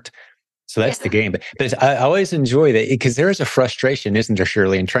aren't. So that's the game. But I always enjoy that because there is a frustration, isn't there,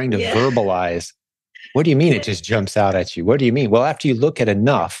 Shirley, in trying to verbalize. What do you mean it just jumps out at you? What do you mean? Well, after you look at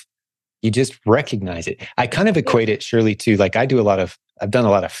enough, you just recognize it. I kind of equate it, Shirley, to like I've done a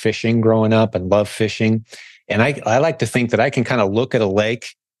lot of fishing growing up and love fishing. And I like to think that I can kind of look at a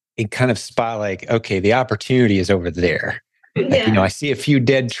lake and kind of spot like, okay, the opportunity is over there. Like, I see a few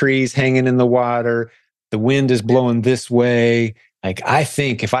dead trees hanging in the water. The wind is blowing this way. Like, I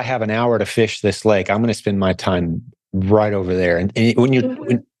think if I have an hour to fish this lake, I'm going to spend my time right over there. And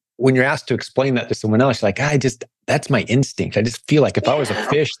when you're asked to explain that to someone else, you're like, that's my instinct. I just feel like if I was a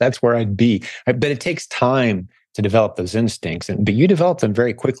fish, that's where I'd be. But it takes time to develop those instincts. But you develop them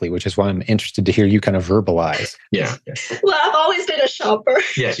very quickly, which is why I'm interested to hear you kind of verbalize. Yeah. Well, I've always been a shopper.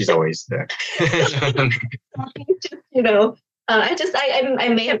 Yeah, she's always there. I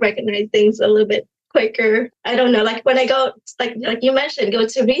may have recognized things a little bit quicker. I don't know. Like when I go, like you mentioned, go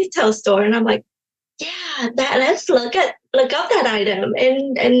to a retail store, and I'm like, let's look up that item,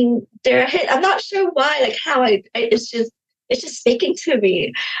 and they're a hit. I'm not sure why. Like how it's just speaking to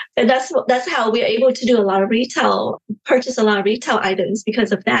me, and that's how we're able to do purchase a lot of retail items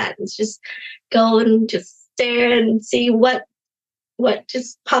because of that. It's just go and just stare and see what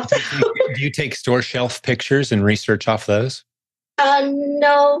just pops out. Do you take store shelf pictures and research off those?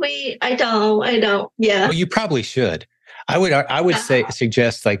 No, I don't. Yeah. Well, you probably should. I would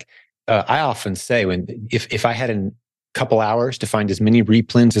suggest like I often say if I had a couple hours to find as many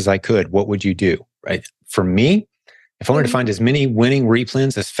replens as I could, what would you do? Right? For me, if I wanted to find as many winning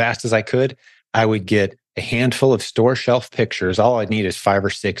replens as fast as I could, I would get a handful of store shelf pictures. All I'd need is 5 or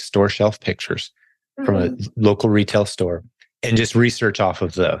 6 store shelf pictures from a local retail store and just research off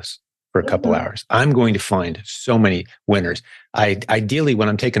of those for a couple hours. I'm going to find so many winners. Ideally, when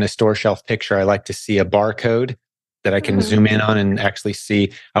I'm taking a store shelf picture, I like to see a barcode that I can zoom in on and actually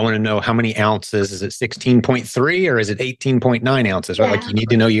see. I want to know how many ounces. Is it 16.3 or is it 18.9 ounces? Right? Like you need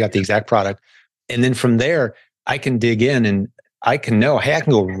to know you got the exact product. And then from there, I can dig in and I can know, hey, I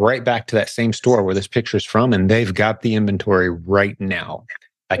can go right back to that same store where this picture's from and they've got the inventory right now.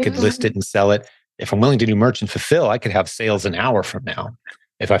 I could list it and sell it. If I'm willing to do merchant fulfill, I could have sales an hour from now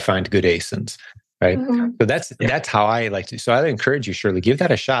if I find good ASINs, right? So that's how I like to. So I encourage you, Shirley, give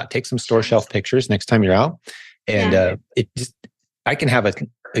that a shot. Take some store shelf pictures next time you're out. And I can have a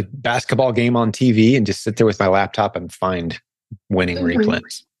basketball game on TV and just sit there with my laptop and find winning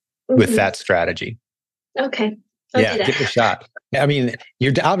replens with that strategy. Okay. Give it a shot. I mean,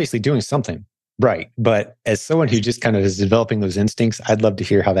 you're obviously doing something right, but as someone who just kind of is developing those instincts, I'd love to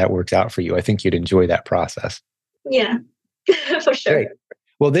hear how that works out for you. I think you'd enjoy that process. Yeah, for sure. Great.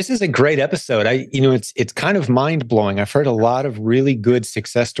 Well, this is a great episode. It's kind of mind blowing. I've heard a lot of really good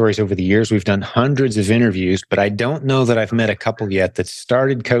success stories over the years. We've done hundreds of interviews, but I don't know that I've met a couple yet that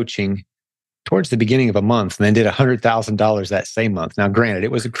started coaching towards the beginning of a month and then did $100,000 that same month. Now, granted, it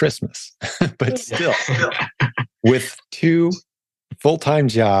was a Christmas, but still, with 2 full-time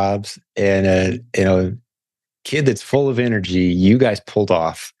jobs and a kid that's full of energy, you guys pulled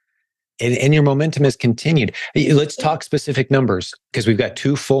off. And your momentum has continued. Let's talk specific numbers because we've got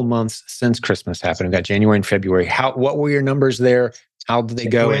 2 full months since Christmas happened. We've got January and February. What were your numbers there? How did they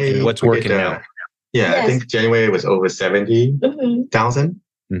go? And what's working now? I think January was over 70,000.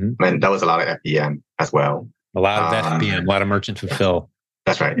 I mean, that was a lot of FBM as well. A lot of FBM, a lot of merchant fulfill.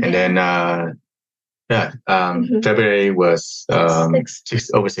 That's right. And then February was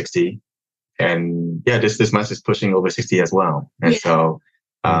over 60. And this month is pushing over 60 as well. And so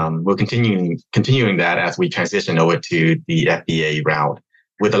we're continuing that as we transition over to the FBA route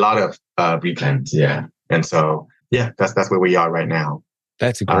with a lot of replens. Yeah. And so, that's where we are right now.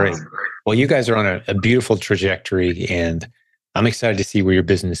 That's great. Well, you guys are on a beautiful trajectory and I'm excited to see where your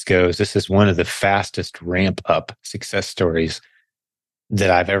business goes. This is one of the fastest ramp up success stories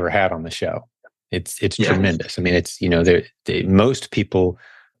that I've ever had on the show. It's tremendous. I mean, it's, most people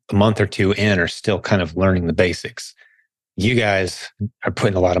a month or 2 in are still kind of learning the basics. You guys are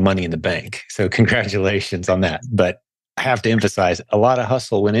putting a lot of money in the bank. So congratulations on that. But I have to emphasize a lot of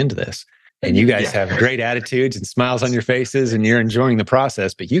hustle went into this. And you guys have great attitudes and smiles on your faces and you're enjoying the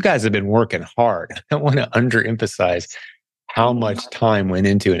process, but you guys have been working hard. I don't want to underemphasize how much time went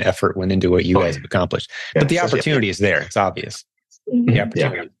into and effort went into what you guys have accomplished. But the opportunity is there. It's obvious. The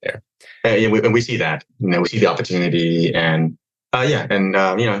opportunity is there. And we see that. We see the opportunity and Shirley and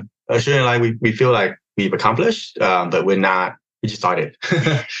I, we feel like we've accomplished, but we just started.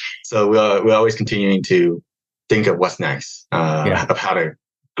 So we're always continuing to think of what's next, of how to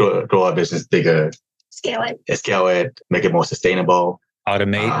grow our business bigger, scale it, make it more sustainable.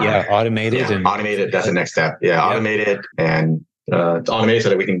 Automate it. And automate it. That's the next step. Automate it and automate it so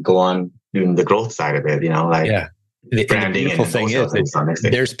that we can go on doing the growth side of it, The beautiful thing is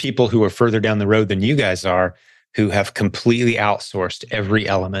there's people who are further down the road than you guys are who have completely outsourced every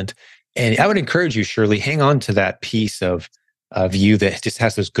element. And I would encourage you, Shirley, hang on to that piece of you that just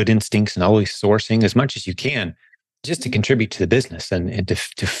has those good instincts and always sourcing as much as you can just to contribute to the business and to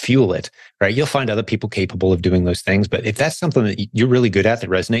fuel it, right? You'll find other people capable of doing those things. But if that's something that you're really good at that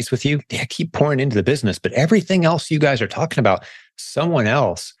resonates with you, keep pouring into the business. But everything else you guys are talking about, someone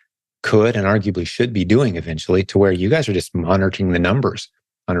else could and arguably should be doing eventually, to where you guys are just monitoring the numbers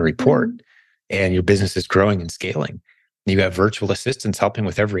on a report and your business is growing and scaling. You have virtual assistants helping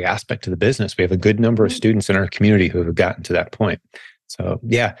with every aspect of the business. We have a good number of students in our community who have gotten to that point. So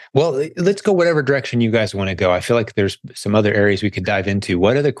well, let's go whatever direction you guys want to go. I feel like there's some other areas we could dive into.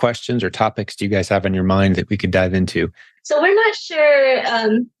 What other questions or topics do you guys have on your mind that we could dive into? So we're not sure.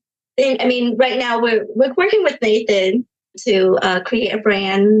 Right now we're working with Nathan to create a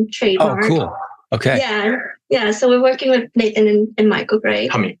brand trademark. Oh, cool. Okay. Yeah. So we're working with Nathan and Michael Gray.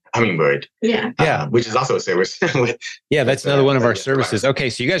 Hummingbird. Yeah. Which is also a service. That's another one of our services. Okay.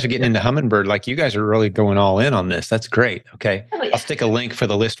 So you guys are getting into Hummingbird. Like you guys are really going all in on this. That's great. Okay. I'll stick a link for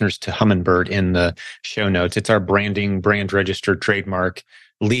the listeners to Hummingbird in the show notes. It's our brand registered trademark,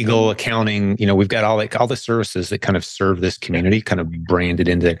 legal, accounting. We've got all the services that kind of serve this community kind of branded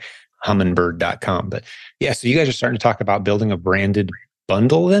into hummingbird.com. But so you guys are starting to talk about building a branded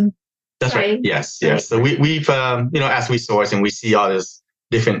bundle then? That's right. Yes. So we've as we source and we see all this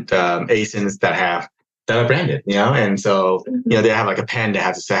different ASINs that are branded, and so they have like a pen that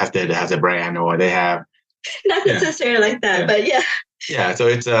has a brand, or they have not necessarily like that, but yeah. Yeah. So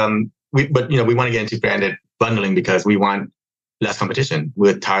it's we want to get into branded bundling because we want less competition.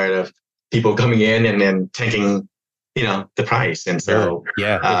 We're tired of people coming in and then tanking the price. And so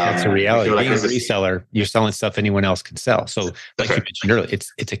that's a reality. Being a reseller, you're selling stuff anyone else can sell. So like you mentioned earlier,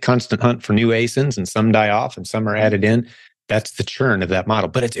 it's a constant hunt for new ASINs, and some die off and some are added in. That's the churn of that model,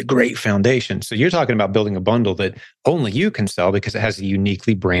 but it's a great foundation. So you're talking about building a bundle that only you can sell because it has a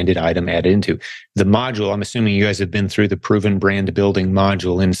uniquely branded item added into the module. I'm assuming you guys have been through the proven brand building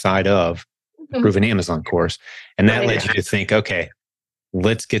module inside of the proven Amazon course. And that led you to think, okay,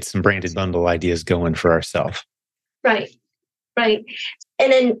 let's get some branded bundle ideas going for ourselves. Right.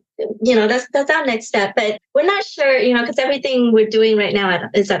 And then, that's our next step, but we're not sure, because everything we're doing right now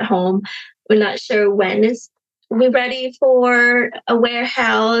is at home. We're not sure when we're ready for a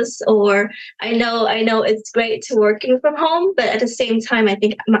warehouse, or I know it's great to working from home, but at the same time, I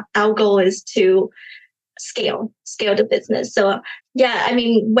think our goal is to scale the business. So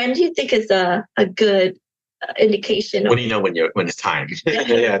when do you think is a good indication? When do you know when it's time?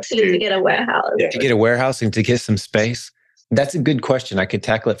 to get a warehouse. To get a warehouse and to get some space? That's a good question. I could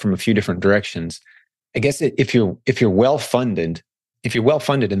tackle it from a few different directions. I guess if you're well funded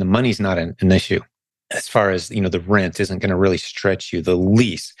and the money's not an issue, as far as the rent isn't going to really stretch you. The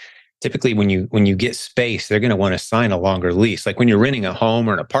lease, typically when you get space, they're going to want to sign a longer lease. Like when you're renting a home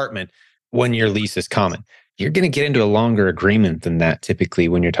or an apartment, 1-year lease is common. You're going to get into a longer agreement than that. Typically,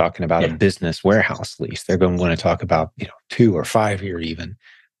 when you're talking about a business warehouse lease, they're going to want to talk about 2 or 5 year even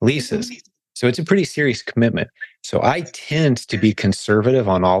leases. So it's a pretty serious commitment. So I tend to be conservative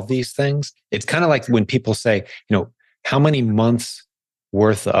on all these things. It's kind of like when people say, how many months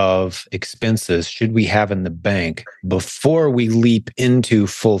worth of expenses should we have in the bank before we leap into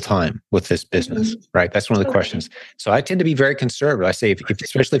full time with this business, right? That's one of the questions. So I tend to be very conservative. I say,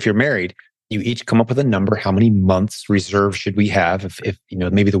 especially if you're married, you each come up with a number. How many months reserve should we have? If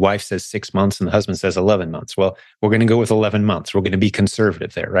maybe the wife says 6 months and the husband says 11 months. Well, we're going to go with 11 months. We're going to be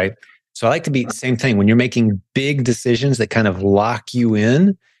conservative there, right? So I like to be the same thing. When you're making big decisions that kind of lock you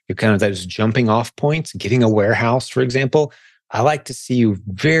in, you're kind of those jumping off points, getting a warehouse, for example, I like to see you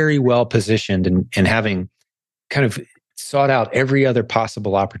very well positioned and having kind of sought out every other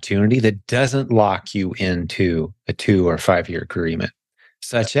possible opportunity that doesn't lock you into a 2 or 5 year agreement,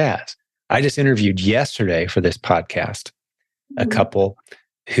 such as I just interviewed yesterday for this podcast a couple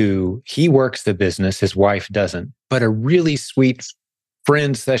who he works the business, his wife doesn't, but a really sweet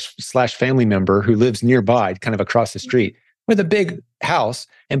friend slash family member who lives nearby, kind of across the street, with a big house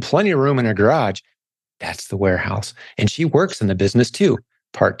and plenty of room in her garage. That's the warehouse. And she works in the business too,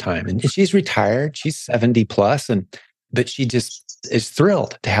 part-time. And she's retired. She's 70 plus. But she just is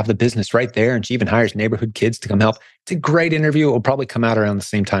thrilled to have the business right there. And she even hires neighborhood kids to come help. It's a great interview. It will probably come out around the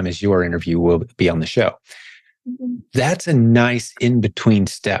same time as your interview will be on the show. That's a nice in-between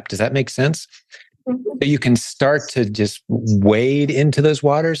step. Does that make sense? So you can start to just wade into those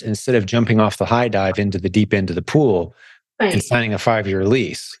waters instead of jumping off the high dive into the deep end of the pool and signing a 5-year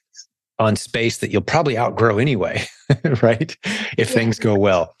lease on space that you'll probably outgrow anyway, right? If things go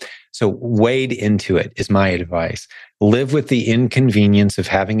well. So wade into it is my advice. Live with the inconvenience of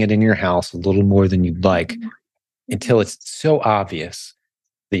having it in your house a little more than you'd like until it's so obvious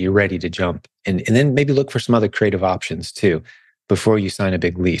that you're ready to jump. And then maybe look for some other creative options too before you sign a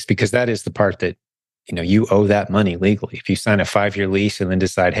big lease, because that is the part that, you owe that money legally. If you sign a 5-year lease and then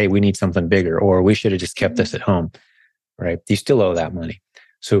decide, hey, we need something bigger, or we should have just kept this at home, right? You still owe that money.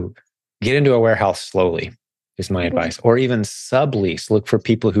 So get into a warehouse slowly is my advice, or even sublease. Look for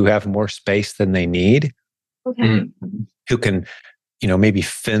people who have more space than they need, who can, maybe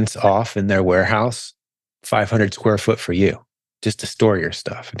fence off in their warehouse 500 square foot for you just to store your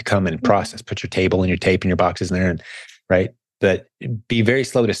stuff and to come in and process, put your table and your tape and your boxes in there, and right. But be very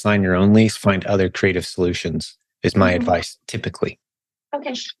slow to sign your own lease. Find other creative solutions is my advice typically.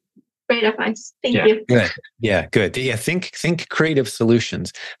 Okay. Great advice. Thank you. Good. Yeah, good. Yeah, think creative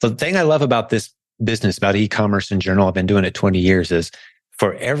solutions. The thing I love about this business, about e-commerce in general, I've been doing it 20 years, is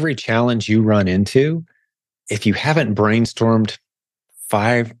for every challenge you run into, if you haven't brainstormed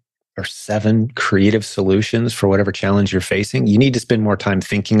 5 or 7 creative solutions for whatever challenge you're facing, you need to spend more time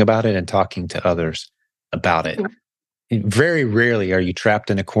thinking about it and talking to others about it. Very rarely are you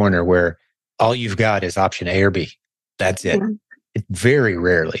trapped in a corner where all you've got is option A or B. That's it. Very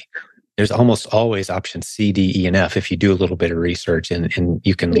rarely. There's almost always option C, D, E, and F if you do a little bit of research, and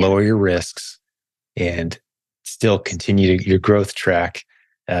you can lower your risks and still continue your growth track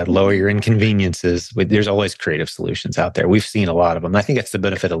lower your inconveniences. There's always creative solutions out there. We've seen a lot of them. I think that's the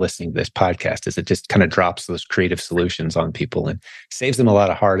benefit of listening to this podcast is it just kind of drops those creative solutions on people and saves them a lot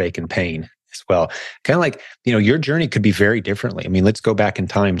of heartache and pain as well. Kind of like, your journey could be very differently. I mean, let's go back in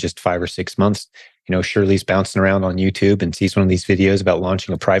time just 5 or 6 months. Shirley's bouncing around on YouTube and sees one of these videos about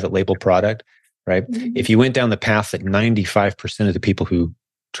launching a private label product, right? Mm-hmm. If you went down the path that 95% of the people who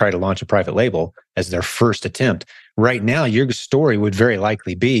try to launch a private label as their first attempt, right now, your story would very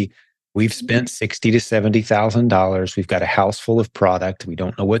likely be, we've spent $60,000 to $70,000. We've got a house full of product. We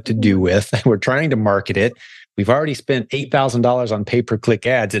don't know what to do with. We're trying to market it. We've already spent $8,000 on pay-per-click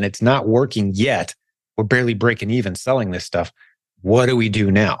ads and it's not working yet. We're barely breaking even selling this stuff. What do we do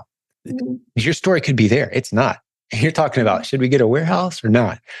now? Your story could be there. It's not. You're talking about, should we get a warehouse or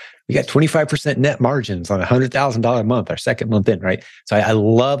not? We got 25% net margins on $100,000 a month, our second month in, right? So I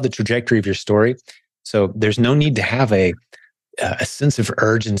love the trajectory of your story. So there's no need to have a sense of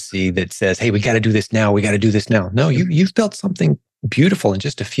urgency that says, hey, we got to do this now. We got to do this now. No, you've built something beautiful in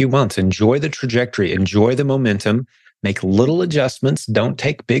just a few months. Enjoy the trajectory, enjoy the momentum, make little adjustments. Don't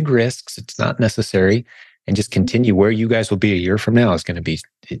take big risks. It's not necessary. And just continue. Where you guys will be a year from now is going to be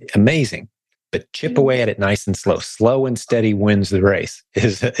amazing. But chip away at it nice and slow. Slow and steady wins the race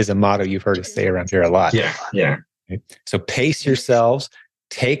is a motto you've heard us say around here a lot. Yeah. So pace yourselves.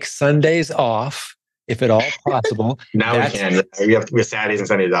 Take Sundays off, if at all possible. Now we can. We have Saturdays and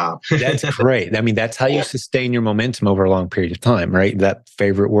Sundays off. That's great. I mean, that's how you sustain your momentum over a long period of time, right? That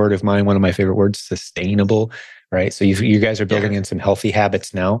favorite word of mine, one of my favorite words, sustainable, right? So you guys are building in some healthy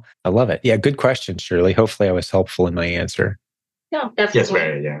habits now. I love it. Yeah, good question, Shirley. Hopefully I was helpful in my answer. Yeah, definitely. Yes,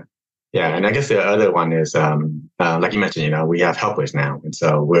 very, yeah. Yeah, and I guess the other one is, like you mentioned, we have helpers now. And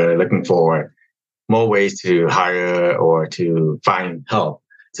so we're looking for more ways to hire or to find help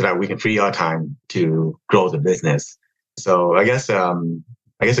so that we can free our time to grow the business. So I guess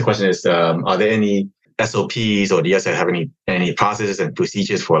the question is, are there any SOPs or do you guys have any processes and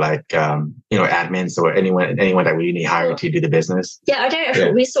procedures for admins or anyone that we need hire to do the business? Yeah, are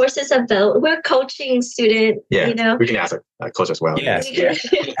there resources available? We're coaching students. Yeah, we can ask a coach as well. Yes,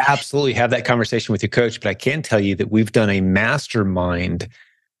 absolutely. Have that conversation with your coach. But I can tell you that we've done a mastermind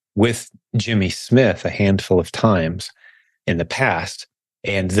with Jimmy Smith a handful of times in the past,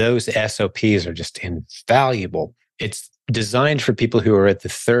 and those SOPs are just invaluable. It's designed for people who are at the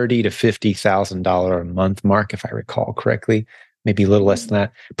 $30,000 to $50,000 a month mark, if I recall correctly, maybe a little less than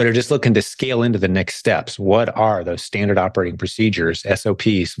that, but are just looking to scale into the next steps. What are those standard operating procedures,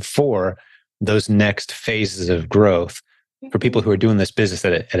 SOPs, for those next phases of growth for people who are doing this business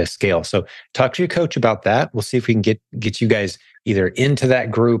at a scale? So talk to your coach about that. We'll see if we can get you guys either into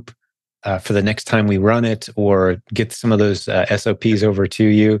that group for the next time we run it, or get some of those SOPs over to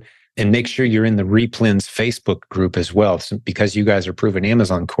you. And make sure you're in the Replens Facebook group as well, because you guys are proven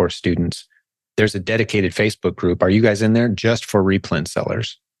Amazon course students. There's a dedicated Facebook group. Are you guys in there just for Replens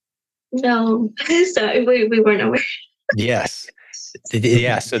sellers? No, sorry, we weren't aware. Yes.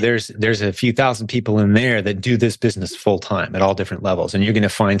 Yeah. So there's a few thousand people in there that do this business full time at all different levels. And you're going to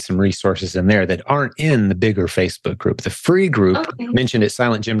find some resources in there that aren't in the bigger Facebook group. The free group mentioned at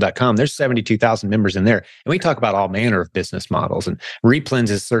silentjim.com, there's 72,000 members in there. And we talk about all manner of business models. And Replens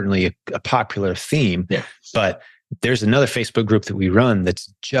is certainly a popular theme. Yeah. But there's another Facebook group that we run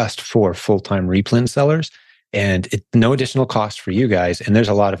that's just for full-time Replens sellers. And it's no additional cost for you guys. And there's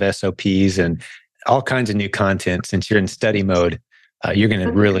a lot of SOPs and all kinds of new content. Since you're in study mode, you're going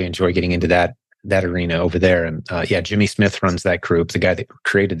to really enjoy getting into that arena over there. And Jimmy Smith runs that group, the guy that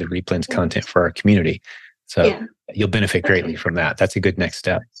created the Replens content for our community. So you'll benefit greatly from that. That's a good next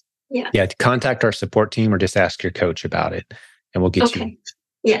step. Yeah. Contact our support team or just ask your coach about it, and we'll get you.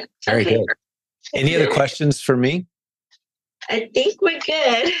 Yeah. Very good. Any other questions for me? I think we're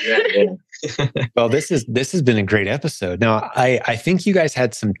good. Well, this has been a great episode. Now, I think you guys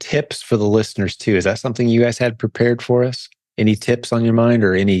had some tips for the listeners too. Is that something you guys had prepared for us? Any tips on your mind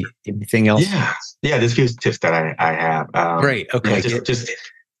or anything else? Yeah. There's a few tips that I have. Great. Okay. Just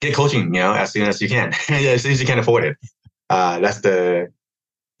get coaching, as soon as you can. As soon as you can afford it. That's the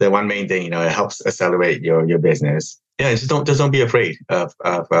one main thing. It helps accelerate your business. Yeah. Just don't be afraid of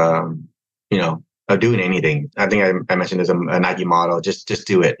doing anything. I think I mentioned there's a Nike model. Just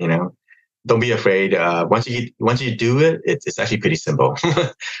do it. Don't be afraid. Once you do it, it's actually pretty simple.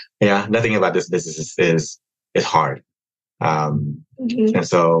 Yeah. Nothing about this business is hard. And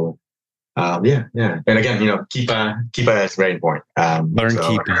so, yeah. And again, Keepa is very important. Learn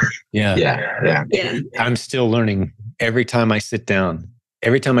Keepa. Yeah. I'm still learning every time I sit down.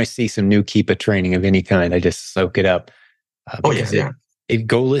 Every time I see some new Keepa training of any kind, I just soak it up.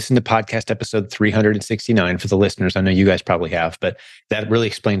 go listen to podcast episode 369 for the listeners. I know you guys probably have, but that really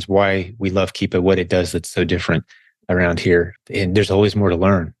explains why we love Keepa, what it does that's so different around here. And there's always more to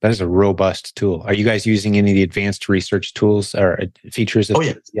learn. That is a robust tool. Are you guys using any of the advanced research tools or features? Oh,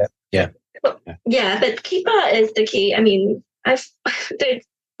 yeah. Yeah. Yeah, but Keepa is the key. I mean,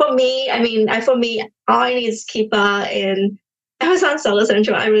 for me, all I need is Keepa and Amazon Seller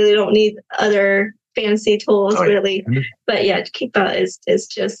Central. I really don't need other fancy tools, really. Mm-hmm. But yeah, Keepa is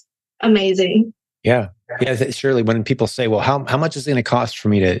just amazing. Yeah. Surely, when people say, "Well, how much is it going to cost for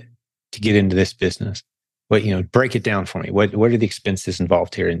me to get into this business?" Break it down for me. What are the expenses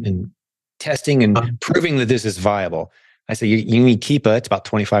involved here in testing and proving that this is viable? I say you need Keepa. It's about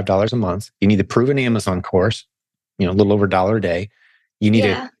 $25 a month. You need the proven Amazon course, a little over $1 a day. You need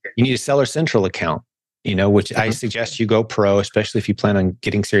a Seller Central account, which I suggest you go pro, especially if you plan on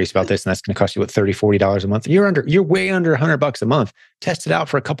getting serious about this. And that's going to cost you $30, $40 a month. You're way under $100 a month. Test it out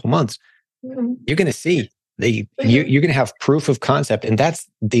for a couple months. Mm-hmm. You're going to see you're going to have proof of concept, and that's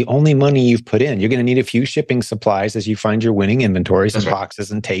the only money you've put in. You're going to need a few shipping supplies as you find your winning inventory, some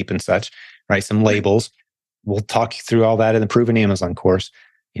boxes and tape and such, right? Some labels. We'll talk you through all that in the proven Amazon course,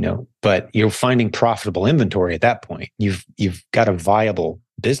 but you're finding profitable inventory at that point. You've got a viable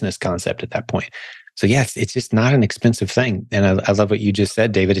business concept at that point. So yes, it's just not an expensive thing. And I love what you just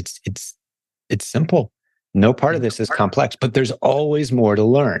said, David. It's simple. No part of this is complex, but there's always more to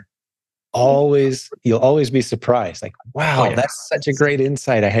learn. You'll always be surprised. Like, wow, that's such a great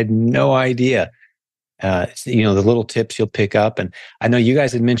insight. I had no idea. The little tips you'll pick up. And I know you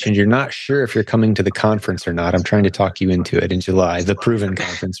guys had mentioned you're not sure if you're coming to the conference or not. I'm trying to talk you into it in July, the Proven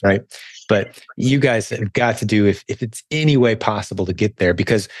Conference, right? But you guys have got to do, if it's any way possible to get there,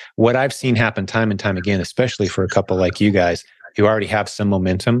 because what I've seen happen time and time again, especially for a couple like you guys who already have some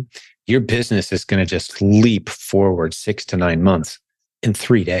momentum, your business is going to just leap forward 6 to 9 months in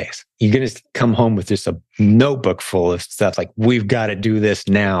 3 days. You're going to come home with just a notebook full of stuff like, we've got to do this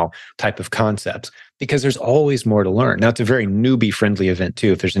now type of concepts, because there's always more to learn. Now, it's a very newbie friendly event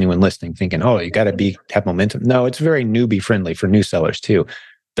too. If there's anyone listening thinking, oh, you got to have momentum. No, it's very newbie friendly for new sellers too.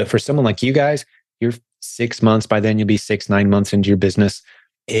 But for someone like you guys, you're 6 months, by then you'll be 6-9 months into your business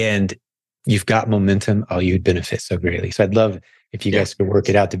and you've got momentum. Oh, you'd benefit so greatly. So I'd love if you guys could work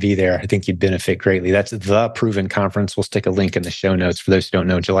it out to be there. I think you'd benefit greatly. That's the Proven Conference. We'll stick a link in the show notes for those who don't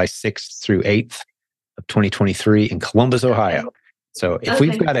know, July 6th through 8th of 2023 in Columbus, Ohio. So if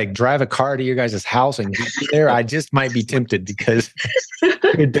we've got to drive a car to your guys' house and get you there, I just might be tempted because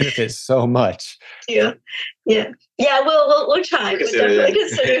it would benefit so much. Yeah. We'll try. We'll definitely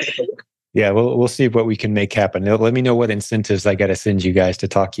consider. Yeah, we'll see what we can make happen. Let me know what incentives I got to send you guys to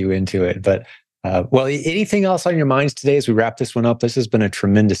talk you into it. But anything else on your minds today as we wrap this one up? This has been a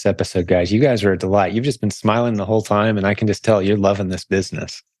tremendous episode, guys. You guys are a delight. You've just been smiling the whole time, and I can just tell you're loving this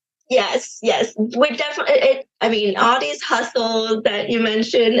business. Yes. We definitely, all these hustles that you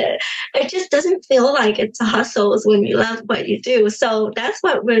mentioned, it just doesn't feel like it's a hustle when you love what you do. So that's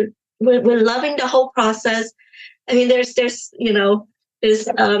what we're loving the whole process. I mean, there's a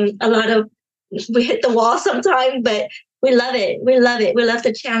lot of, we hit the wall sometimes, but we love it. We love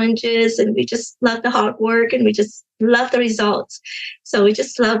the challenges, and we just love the hard work, and we just love the results. So we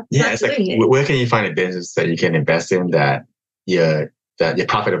just love doing it. Where can you find a business that you can invest in that you're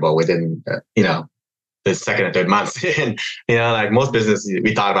profitable within, the second or third months? And, like most businesses,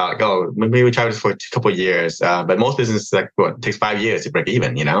 we thought about, maybe we try this for a couple of years. But most businesses, it takes 5 years to break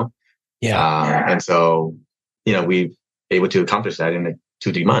even, Yeah. And so, we've able to accomplish that in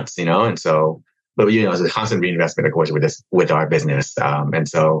 2-3 months, and so, but it's a constant reinvestment, of course, with our business. And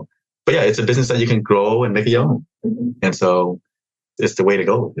so, but yeah, it's a business that you can grow and make your own. Mm-hmm. And so it's the way to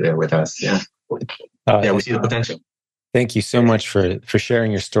go with us. Yeah. We see the potential. Thank you so much for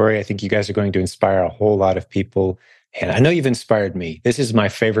sharing your story. I think you guys are going to inspire a whole lot of people. And I know you've inspired me. This is my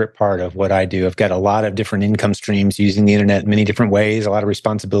favorite part of what I do. I've got a lot of different income streams using the internet in many different ways, a lot of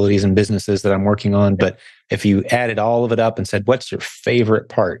responsibilities and businesses that I'm working on. But if you added all of it up and said, what's your favorite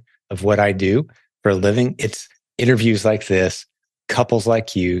part of what I do for a living? It's interviews like this, couples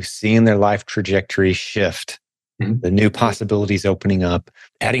like you, seeing their life trajectory shift, the new possibilities opening up,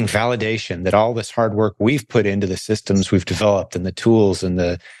 adding validation that all this hard work we've put into the systems we've developed and the tools and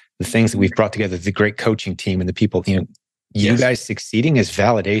the things that we've brought together, the great coaching team and the people, you guys succeeding is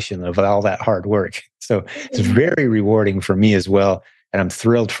validation of all that hard work. So it's very rewarding for me as well. And I'm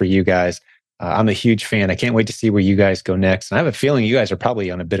thrilled for you guys. I'm a huge fan. I can't wait to see where you guys go next. And I have a feeling you guys are probably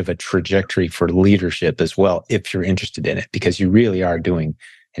on a bit of a trajectory for leadership as well, if you're interested in it, because you really are doing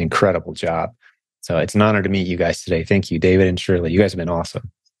an incredible job. So it's an honor to meet you guys today. Thank you, David and Shirley. You guys have been awesome.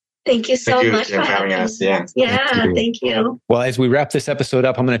 Thank you so much for having us. Yeah. Thank you. Well, as we wrap this episode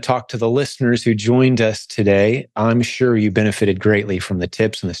up, I'm going to talk to the listeners who joined us today. I'm sure you benefited greatly from the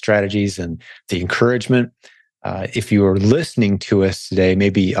tips and the strategies and the encouragement. If you are listening to us today,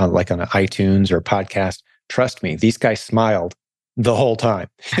 maybe like on an iTunes or podcast, trust me, these guys smiled the whole time.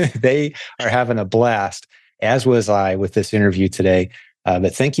 They are having a blast, as was I with this interview today.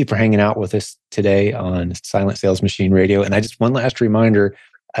 But thank you for hanging out with us today on Silent Sales Machine Radio. And I just one last reminder,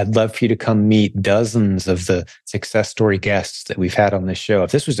 I'd love for you to come meet dozens of the success story guests that we've had on this show.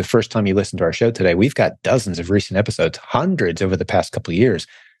 If this was the first time you listened to our show today, we've got dozens of recent episodes, hundreds over the past couple of years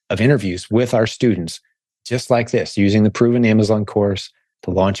of interviews with our students, just like this, using the proven Amazon course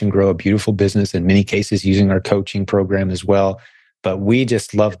to launch and grow a beautiful business, in many cases using our coaching program as well. But we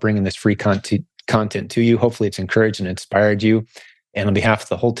just love bringing this free content to you. Hopefully it's encouraged and inspired you. And on behalf of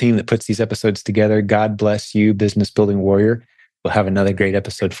the whole team that puts these episodes together, God bless you, Business Building Warrior. We'll have another great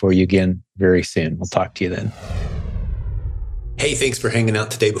episode for you again very soon. We'll talk to you then. Hey, thanks for hanging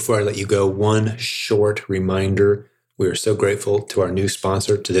out today. Before I let you go, one short reminder. We are so grateful to our new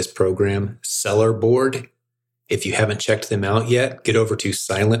sponsor to this program, Seller Board. If you haven't checked them out yet, get over to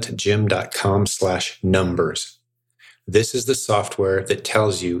silentjim.com/numbers. This is the software that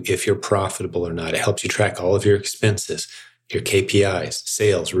tells you if you're profitable or not. It helps you track all of your expenses, your KPIs,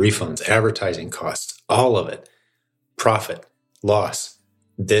 sales, refunds, advertising costs, all of it. Profit, loss.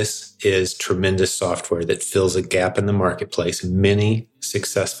 This is tremendous software that fills a gap in the marketplace. Many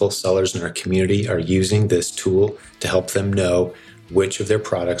successful sellers in our community are using this tool to help them know which of their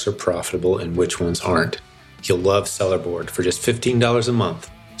products are profitable and which ones aren't. You'll love Seller Board. For just $15 a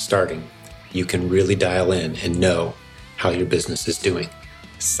month starting, you can really dial in and know how your business is doing.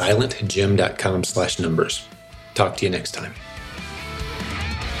 silentjim.com/numbers. Talk to you next time.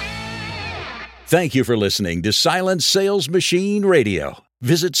 Thank you for listening to Silent Sales Machine Radio.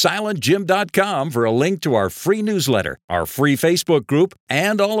 Visit silentjim.com for a link to our free newsletter, our free Facebook group,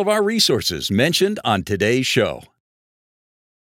 and all of our resources mentioned on today's show.